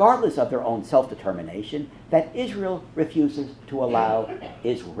 regardless of their own self-determination, that Israel refuses to allow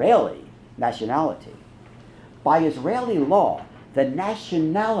Israeli nationality. By Israeli law, the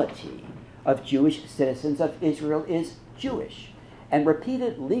nationality of Jewish citizens of Israel is Jewish, and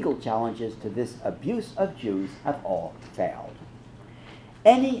repeated legal challenges to this abuse of Jews have all failed.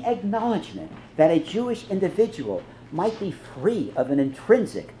 Any acknowledgement that a Jewish individual might be free of an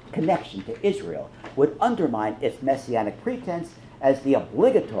intrinsic connection to Israel would undermine its messianic pretense as the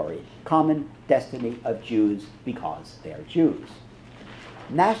obligatory common destiny of Jews because they are Jews.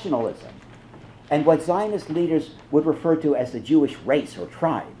 Nationalism, and what Zionist leaders would refer to as the Jewish race or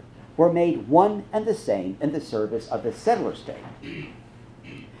tribe, were made one and the same in the service of the settler state.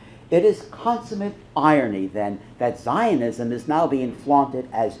 It is consummate irony, then, that Zionism is now being flaunted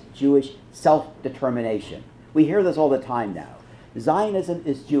as Jewish self-determination. We hear this all the time now. Zionism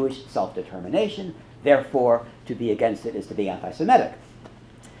is Jewish self-determination, therefore, to be against it is to be anti-Semitic.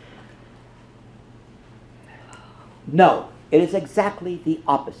 No, it is exactly the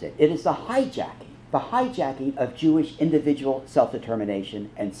opposite. It is the hijacking of Jewish individual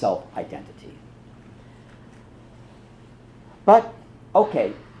self-determination and self-identity. But,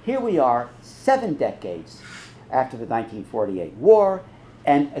 okay, here we are 7 decades after the 1948 war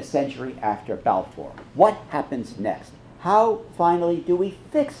and a century after Balfour. What happens next? How, finally, do we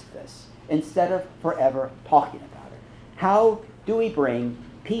fix this instead of forever talking about it? How do we bring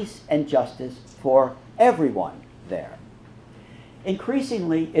peace and justice for everyone there?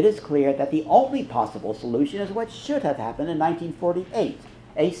 Increasingly, it is clear that the only possible solution is what should have happened in 1948,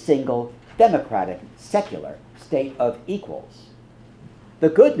 a single, democratic, secular state of equals. The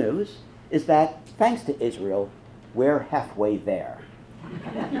good news is that, thanks to Israel, we're halfway there.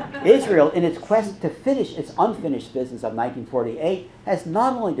 Israel, in its quest to finish its unfinished business of 1948, has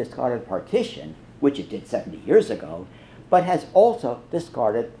not only discarded partition, which it did 70 years ago, but has also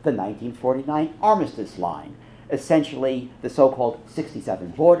discarded the 1949 armistice line, essentially the so-called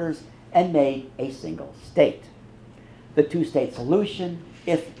 67 borders, and made a single state. The two-state solution,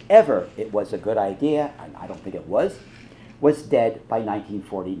 if ever it was a good idea, and I don't think it was dead by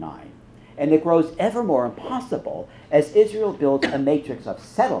 1949. And it grows ever more impossible as Israel builds a matrix of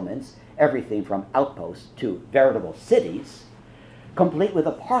settlements, everything from outposts to veritable cities, complete with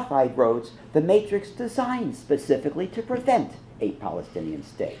apartheid roads, the matrix designed specifically to prevent a Palestinian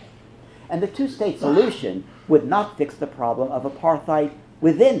state. And the two-state solution would not fix the problem of apartheid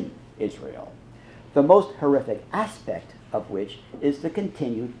within Israel, the most horrific aspect of which is the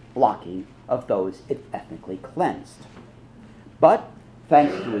continued blocking of those it ethnically cleansed. But,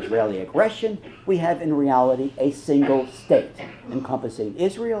 thanks to Israeli aggression, we have in reality a single state, encompassing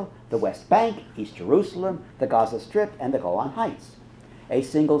Israel, the West Bank, East Jerusalem, the Gaza Strip, and the Golan Heights. A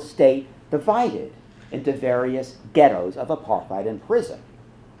single state divided into various ghettos of apartheid and prison.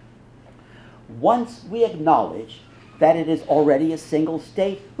 Once we acknowledge that it is already a single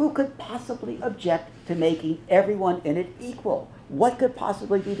state, who could possibly object to making everyone in it equal? What could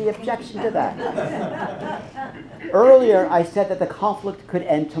possibly be the objection to that? Earlier, I said that the conflict could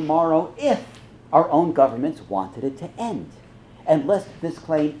end tomorrow if our own governments wanted it to end. And lest this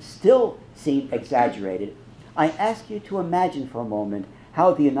claim still seem exaggerated, I ask you to imagine for a moment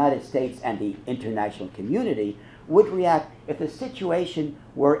how the United States and the international community would react if the situation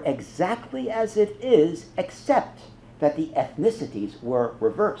were exactly as it is, except that the ethnicities were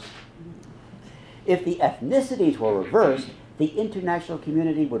reversed. If the ethnicities were reversed, the international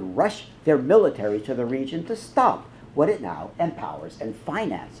community would rush their military to the region to stop what it now empowers and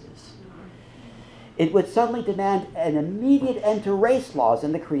finances. It would suddenly demand an immediate end to race laws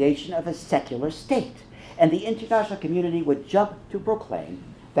and the creation of a secular state. And the international community would jump to proclaim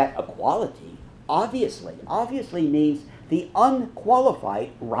that equality, obviously means the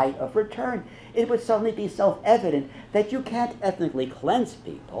unqualified right of return. It would suddenly be self-evident that you can't ethnically cleanse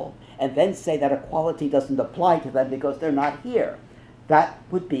people and then say that equality doesn't apply to them because they're not here. That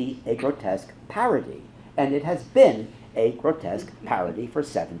would be a grotesque parody, and it has been a grotesque parody for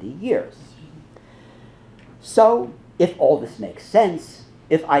 70 years. So, if all this makes sense,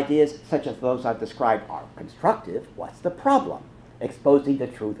 if ideas such as those I've described are constructive, what's the problem? Exposing the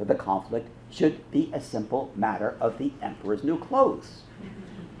truth of the conflict should be a simple matter of the emperor's new clothes.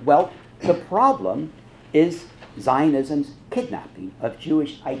 Well, the problem is Zionism's kidnapping of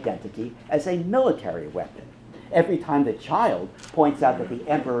Jewish identity as a military weapon. Every time the child points out that the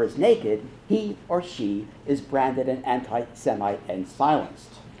emperor is naked, he or she is branded an anti-Semite and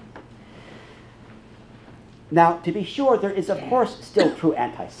silenced. Now, to be sure, there is, of course, still true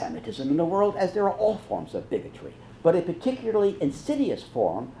anti-Semitism in the world, as there are all forms of bigotry. But a particularly insidious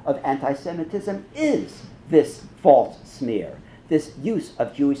form of anti-Semitism is this false smear, this use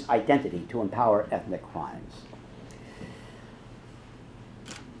of Jewish identity to empower ethnic crimes.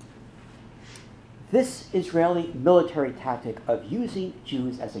 This Israeli military tactic of using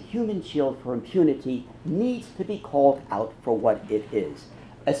Jews as a human shield for impunity needs to be called out for what it is,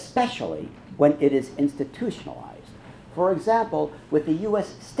 especially when it is institutionalized. For example, with the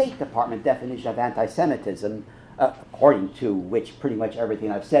U.S. State Department definition of anti-Semitism, according to which pretty much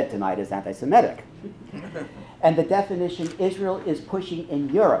everything I've said tonight is anti-Semitic. And the definition Israel is pushing in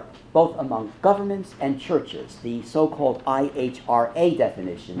Europe, both among governments and churches, the so-called IHRA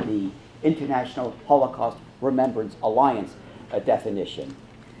definition, the International Holocaust Remembrance Alliance definition,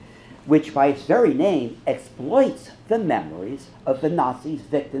 which by its very name exploits the memories of the Nazis'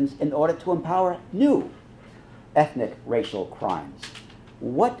 victims in order to empower new ethnic racial crimes.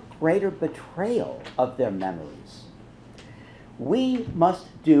 What greater betrayal of their memories? We must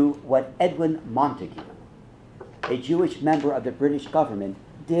do what Edwin Montagu, a Jewish member of the British government,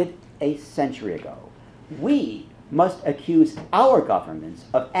 did a century ago. We must accuse our governments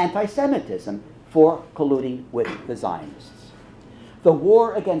of anti-Semitism for colluding with the Zionists. The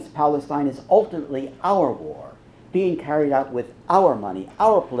war against Palestine is ultimately our war, being carried out with our money,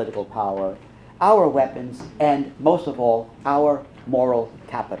 our political power, our weapons, and most of all, our moral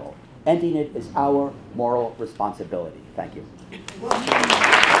capital. Ending it is our moral responsibility. Thank you.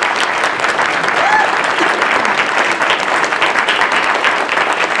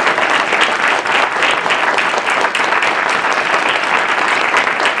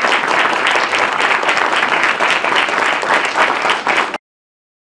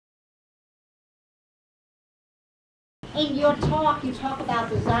 In your talk, you talk about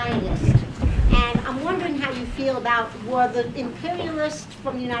the Zionists, and I'm wondering how you feel about, were the imperialists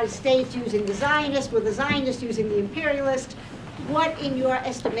from the United States using the Zionists, were the Zionists using the imperialists? What, in your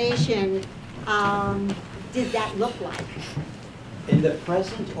estimation, did that look like? In the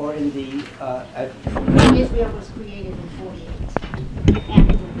present or in the... When Israel was created in 48,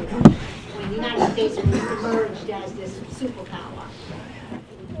 after the war, when the United States emerged as this superpower?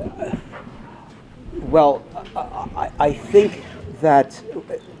 Well, I think that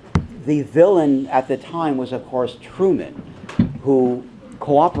the villain at the time was, of course, Truman, who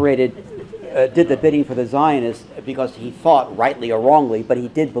cooperated, did the bidding for the Zionists because he thought, rightly or wrongly, but he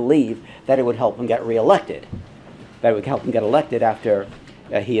did believe that it would help him get reelected, that it would help him get elected after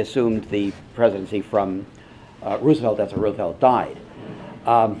he assumed the presidency from Roosevelt after Roosevelt died.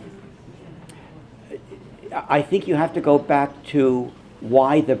 I think you have to go back to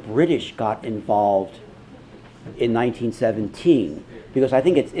why the British got involved in 1917, because I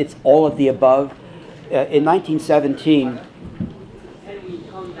think it's all of the above. In 1917,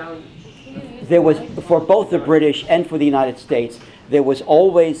 there was, for both the British and for the United States, there was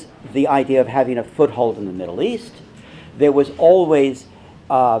always the idea of having a foothold in the Middle East. There was always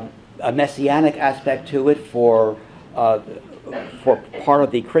a messianic aspect to it for part of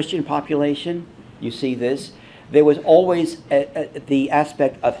the Christian population. You see this. There was always the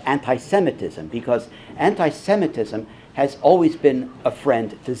aspect of anti-Semitism, because anti-Semitism has always been a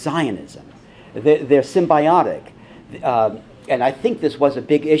friend to Zionism. They're symbiotic. And I think this was a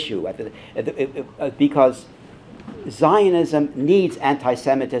big issue because Zionism needs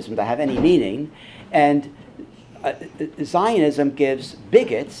anti-Semitism to have any meaning, and Zionism gives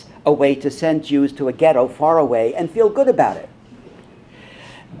bigots a way to send Jews to a ghetto far away and feel good about it.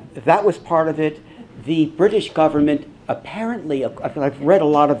 That was part of it. The British government apparently, I've read a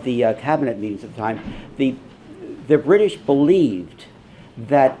lot of the cabinet meetings at the time, the British believed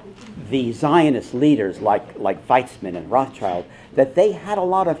that the Zionist leaders like Weizmann and Rothschild, that they had a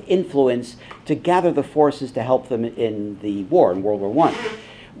lot of influence to gather the forces to help them in the war, in World War I.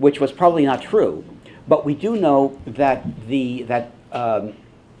 which was probably not true. But we do know that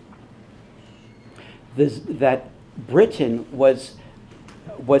that Britain was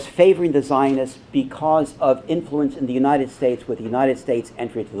favoring the Zionists because of influence in the United States with the United States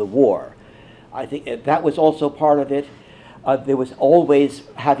entry to the war. I think that was also part of it. There was always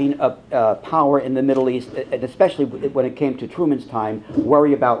having a power in the Middle East, and especially when it came to Truman's time,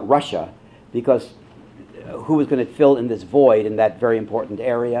 worry about Russia, because who was going to fill in this void in that very important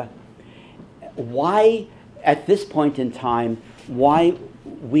area? Why, at this point in time, why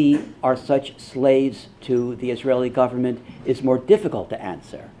we are such slaves to the Israeli government is more difficult to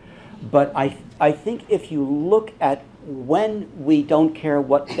answer. But I think if you look at when we don't care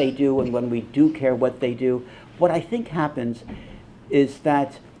what they do and when we do care what they do, what I think happens is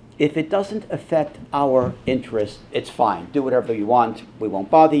that if it doesn't affect our interests, it's fine. Do whatever you want. We won't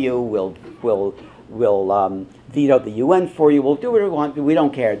bother you. We'll veto the UN for you. We'll do whatever we want. We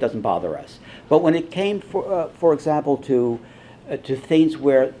don't care. It doesn't bother us. But when it came, for example, to things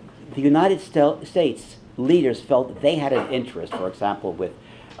where the United States leaders felt they had an interest, for example, with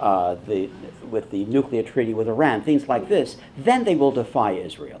the nuclear treaty with Iran, things like this, then they will defy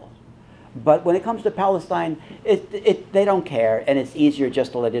Israel. But when it comes to Palestine, they don't care, and it's easier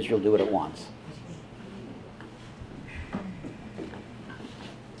just to let Israel do what it wants.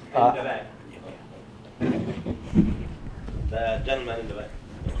 In the back. The gentleman in the back.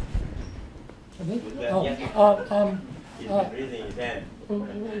 Raising his hand.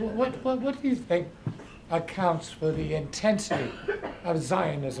 What do you think accounts for the intensity of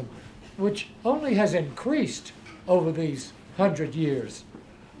Zionism, which only has increased over these 100 years?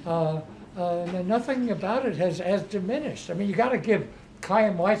 And nothing about it has diminished. I mean, you got to give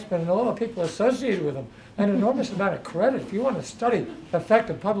Chaim Weizmann and all the people associated with him an enormous amount of credit. If you want to study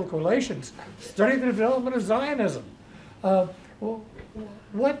effective public relations, study the development of Zionism.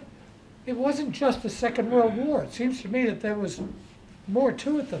 It wasn't just the Second World War. It seems to me that there was more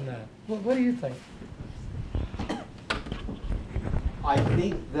to it than that. What do you think? I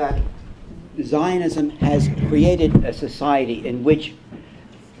think that Zionism has created a society in which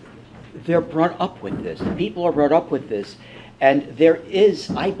they're brought up with this. People are brought up with this. And there is,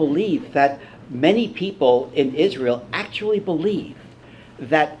 I believe, that many people in Israel actually believe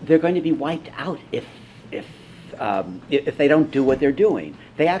that they're going to be wiped out if they don't do what they're doing.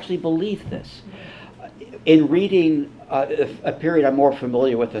 They actually believe this. In reading a period I'm more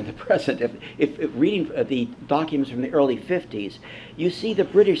familiar with than the present, if reading the documents from the early 50s, you see the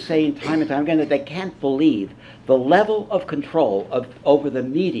British saying time and time again that they can't believe the level of control over the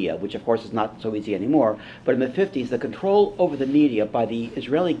media, which of course is not so easy anymore, but in the 50s, the control over the media by the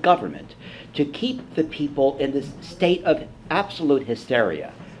Israeli government to keep the people in this state of absolute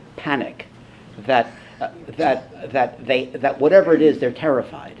hysteria, panic, that whatever it is, they're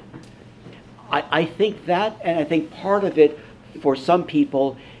terrified. I think that, and I think part of it for some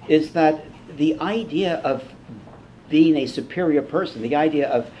people is that the idea of being a superior person, the idea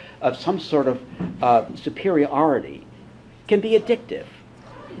of some sort of superiority can be addictive.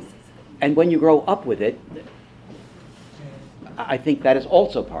 And when you grow up with it, I think that is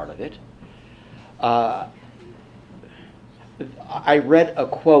also part of it. I read a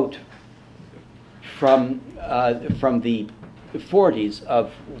quote from the 40s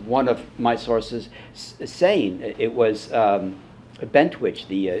of one of my sources saying, it was Bentwich,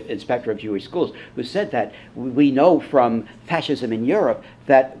 the inspector of Jewish schools, who said that we know from fascism in Europe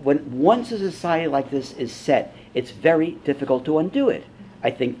that once a society like this is set, it's very difficult to undo it.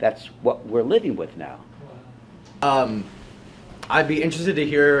 I think that's what we're living with now. I'd be interested to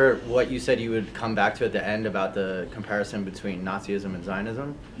hear what you said you would come back to at the end about the comparison between Nazism and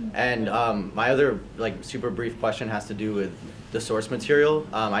Zionism. And my other super brief question has to do with the source material.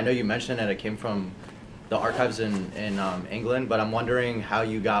 I know you mentioned that it came from the archives in England, but I'm wondering how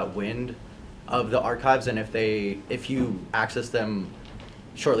you got wind of the archives and if you accessed them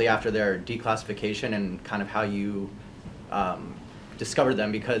shortly after their declassification and kind of how you discovered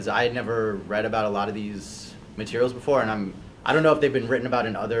them, because I had never read about a lot of these materials before, and I don't know if they've been written about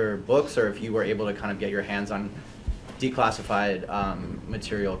in other books or if you were able to kind of get your hands on declassified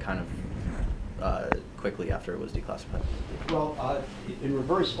material kind of quickly after it was declassified. Well, in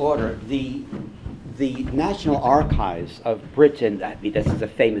reverse order, the National Archives of Britain, I mean, this is a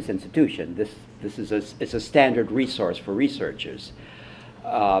famous institution. This is it's a standard resource for researchers.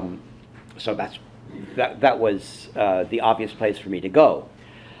 So that was the obvious place for me to go.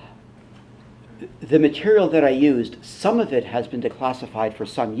 The material that I used, some of it has been declassified for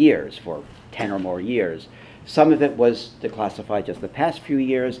some years, for 10 or more years. Some of it was declassified just the past few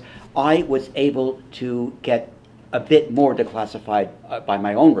years. I was able to get a bit more declassified by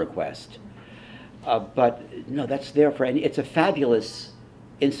my own request. But no, that's there for any, it's a fabulous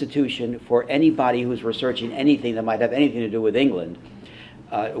institution for anybody who's researching anything that might have anything to do with England.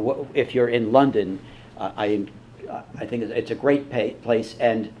 If you're in London, I think it's a great place,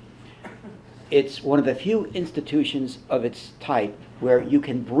 and it's one of the few institutions of its type where you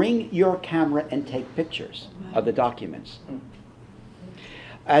can bring your camera and take pictures of the documents.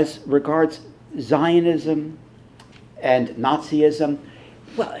 As regards Zionism and Nazism,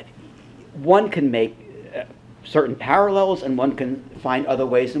 well, one can make certain parallels and one can find other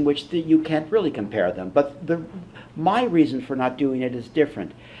ways in which you can't really compare them. But my reason for not doing it is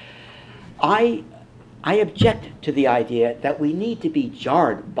different. I object to the idea that we need to be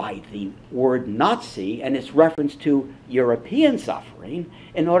jarred by the word Nazi and its reference to European suffering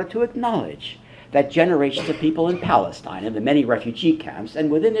in order to acknowledge that generations of people in Palestine and the many refugee camps and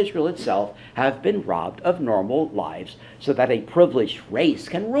within Israel itself have been robbed of normal lives so that a privileged race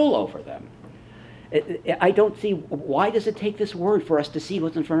can rule over them. I don't see, why does it take this word for us to see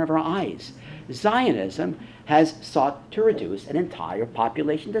what's in front of our eyes? Zionism has sought to reduce an entire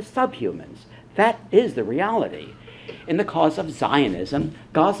population to subhumans. That is the reality. In the cause of Zionism,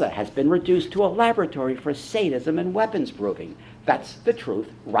 Gaza has been reduced to a laboratory for sadism and weapons proving. That's the truth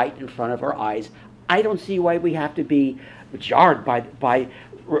right in front of our eyes. I don't see why we have to be jarred by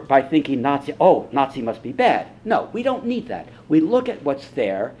thinking Nazi must be bad. No, we don't need that. We look at what's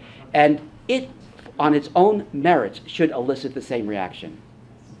there, and it, on its own merits, should elicit the same reaction.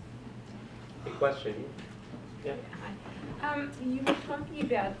 A question? Yeah. You were talking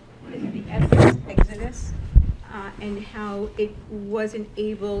about the Exodus and how it wasn't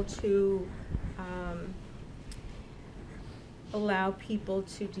able to allow people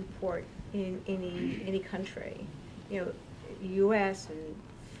to deport in any country. You know, U.S. and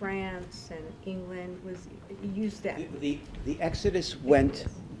France and England used that. The Exodus went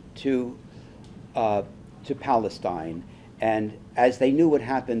to Palestine, and as they knew what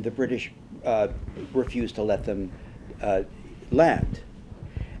happened, the British refused to let them land.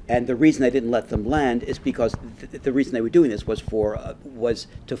 And the reason they didn't let them land is because the reason they were doing this was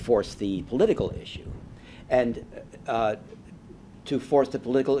to force the political issue, and to force the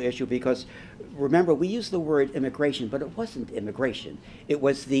political issue because, remember, we use the word immigration, but it wasn't immigration. It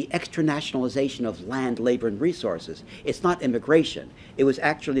was the extranationalization of land, labor, and resources. It's not immigration. It was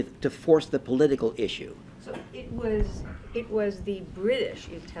actually to force the political issue. So it was the British,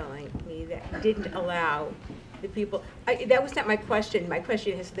 you're telling me, that didn't allow the people. That was not my question. My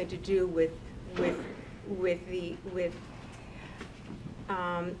question has something to do with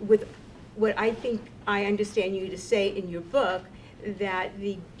what I think I understand you to say in your book, that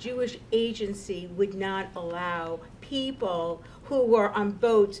the Jewish agency would not allow people who were on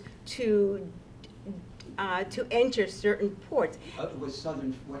boats to enter certain ports. It was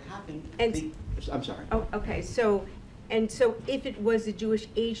southern. What happened? I'm sorry. Oh, okay. So if it was the Jewish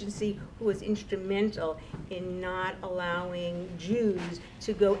agency who was instrumental in not allowing Jews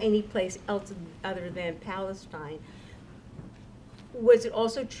to go any place else other than Palestine, was it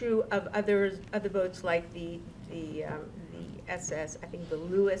also true of other boats like the SS, I think the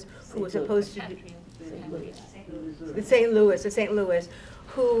Lewis, who was supposed to be the St. Louis,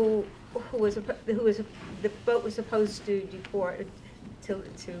 who was the boat was supposed to deport to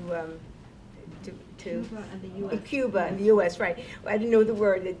Cuba and the U.S. Right? I didn't know the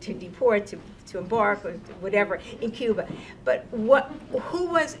word to deport, to embark, or whatever in Cuba. But who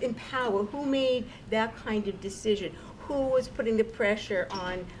was in power? Who made that kind of decision? Who was putting the pressure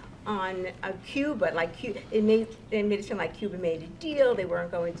on Cuba? Like it made it seem like Cuba made a deal. They weren't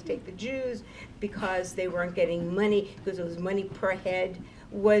going to take the Jews because they weren't getting money, because it was money per head.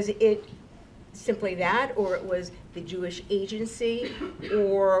 Was it simply that, or it was the Jewish agency,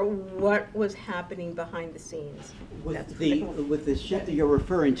 or what was happening behind the scenes? With the ship that you're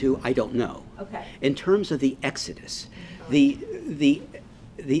referring to, I don't know. Okay. In terms of the Exodus, the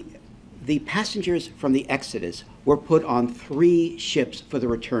passengers from the Exodus were put on 3 ships for the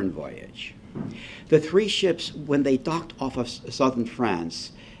return voyage. The 3 ships, when they docked off of southern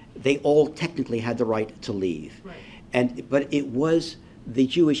France, they all technically had the right to leave. Right. But it was the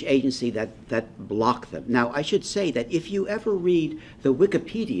Jewish agency that blocked them. Now, I should say that if you ever read the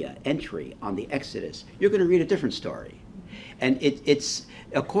Wikipedia entry on the Exodus, you're going to read a different story. And it's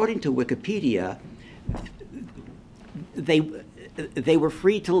according to Wikipedia, they were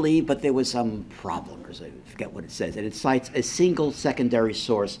free to leave, but there was some problem, or I forget what it says, and it cites a single secondary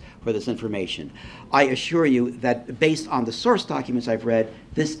source for this information. I assure you that based on the source documents I've read,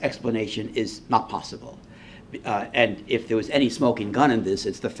 this explanation is not possible. and if there was any smoking gun in this,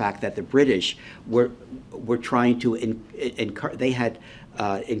 it's the fact that the British were trying to they had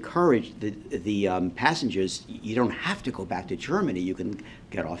encouraged the passengers. You don't have to go back to Germany. You can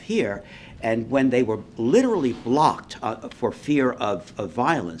get off here. And when they were literally blocked for fear of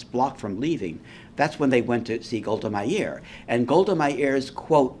violence, blocked from leaving, that's when they went to see Golda Meir. And Golda Meir's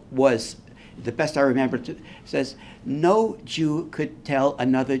quote was, the best I remember, says, "No Jew could tell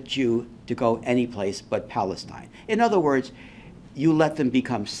another Jew to go any place but Palestine." In other words, you let them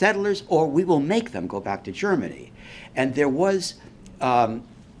become settlers, or we will make them go back to Germany. And there was an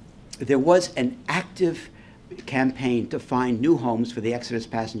active campaign to find new homes for the Exodus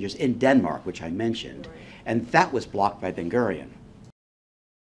passengers in Denmark, which I mentioned, and that was blocked by Ben Gurion.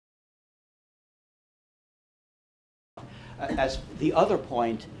 As the other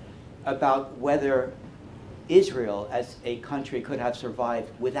point about whether Israel as a country could have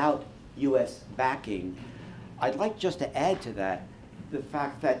survived without U.S. backing, I'd like just to add to that the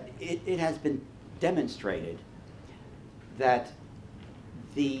fact that it has been demonstrated that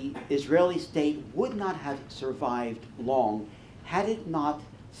the Israeli state would not have survived long had it not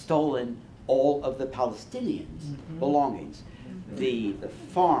stolen all of the Palestinians' belongings. The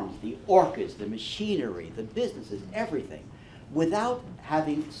farms, the orchards, the machinery, the businesses, everything. Without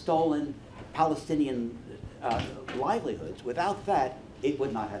having stolen Palestinian livelihoods, without that, it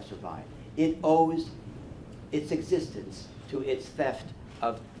would not have survived. It owes its existence to its theft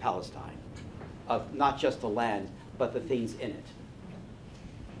of Palestine, of not just the land, but the things in it.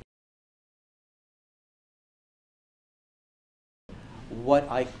 What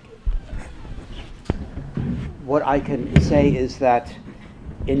I can say is that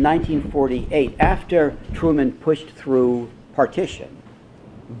in 1948, after Truman pushed through partition,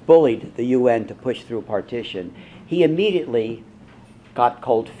 bullied the UN to push through partition, he immediately got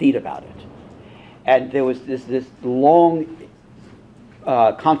cold feet about it. And there was this long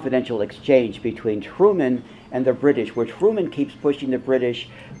confidential exchange between Truman and the British, where Truman keeps pushing the British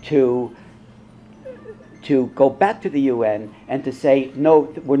to go back to the UN and to say,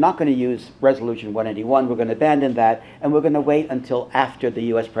 no, we're not going to use Resolution 181, we're going to abandon that, and we're going to wait until after the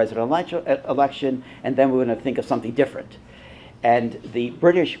US presidential election, and then we're going to think of something different. And the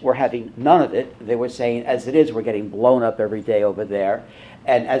British were having none of it. They were saying, as it is, we're getting blown up every day over there,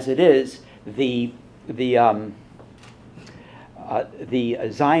 and as it is, the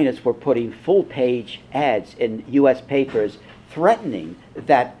Zionists were putting full-page ads in U.S. papers threatening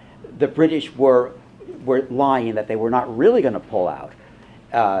that the British were lying, that they were not really going to pull out.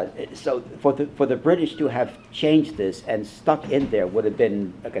 So for the British to have changed this and stuck in there would have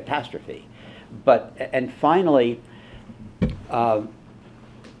been a catastrophe. And finally, by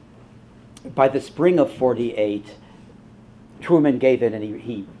the spring of '48, Truman gave in, and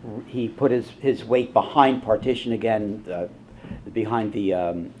he put his weight behind partition again, behind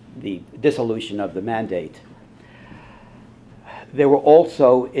the dissolution of the mandate. There were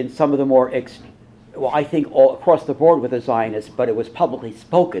also, in some of the more well, I think all across the board with the Zionists, but it was publicly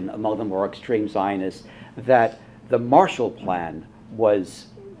spoken among the more extreme Zionists that the Marshall Plan was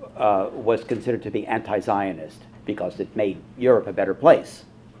considered to be anti-Zionist because it made Europe a better place.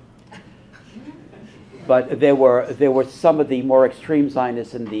 But there were some of the more extreme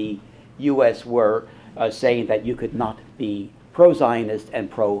Zionists in the U.S. were saying that you could not be pro-Zionist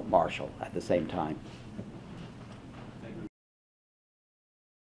and pro-Marshall at the same time.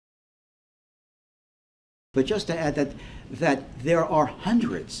 But just to add that there are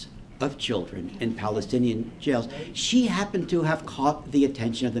hundreds of children in Palestinian jails. She happened to have caught the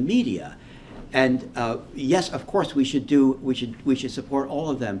attention of the media. And yes, of course, we should support all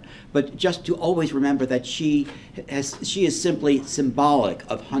of them. But just to always remember that she is simply symbolic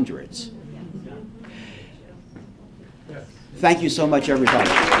of hundreds. Thank you so much, everybody.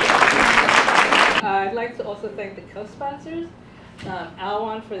 I'd like to also thank the co-sponsors,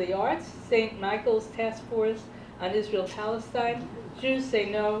 Alwan for the Arts, St. Michael's Task Force on Israel-Palestine, Jews Say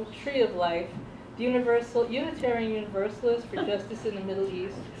No, Tree of Life, the Unitarian Universalists for Justice in the Middle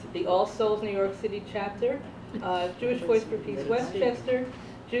East, the All Souls New York City chapter, Jewish Voice for Peace Westchester,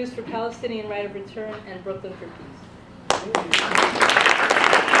 Jews for Palestinian Right of Return, and Brooklyn for Peace.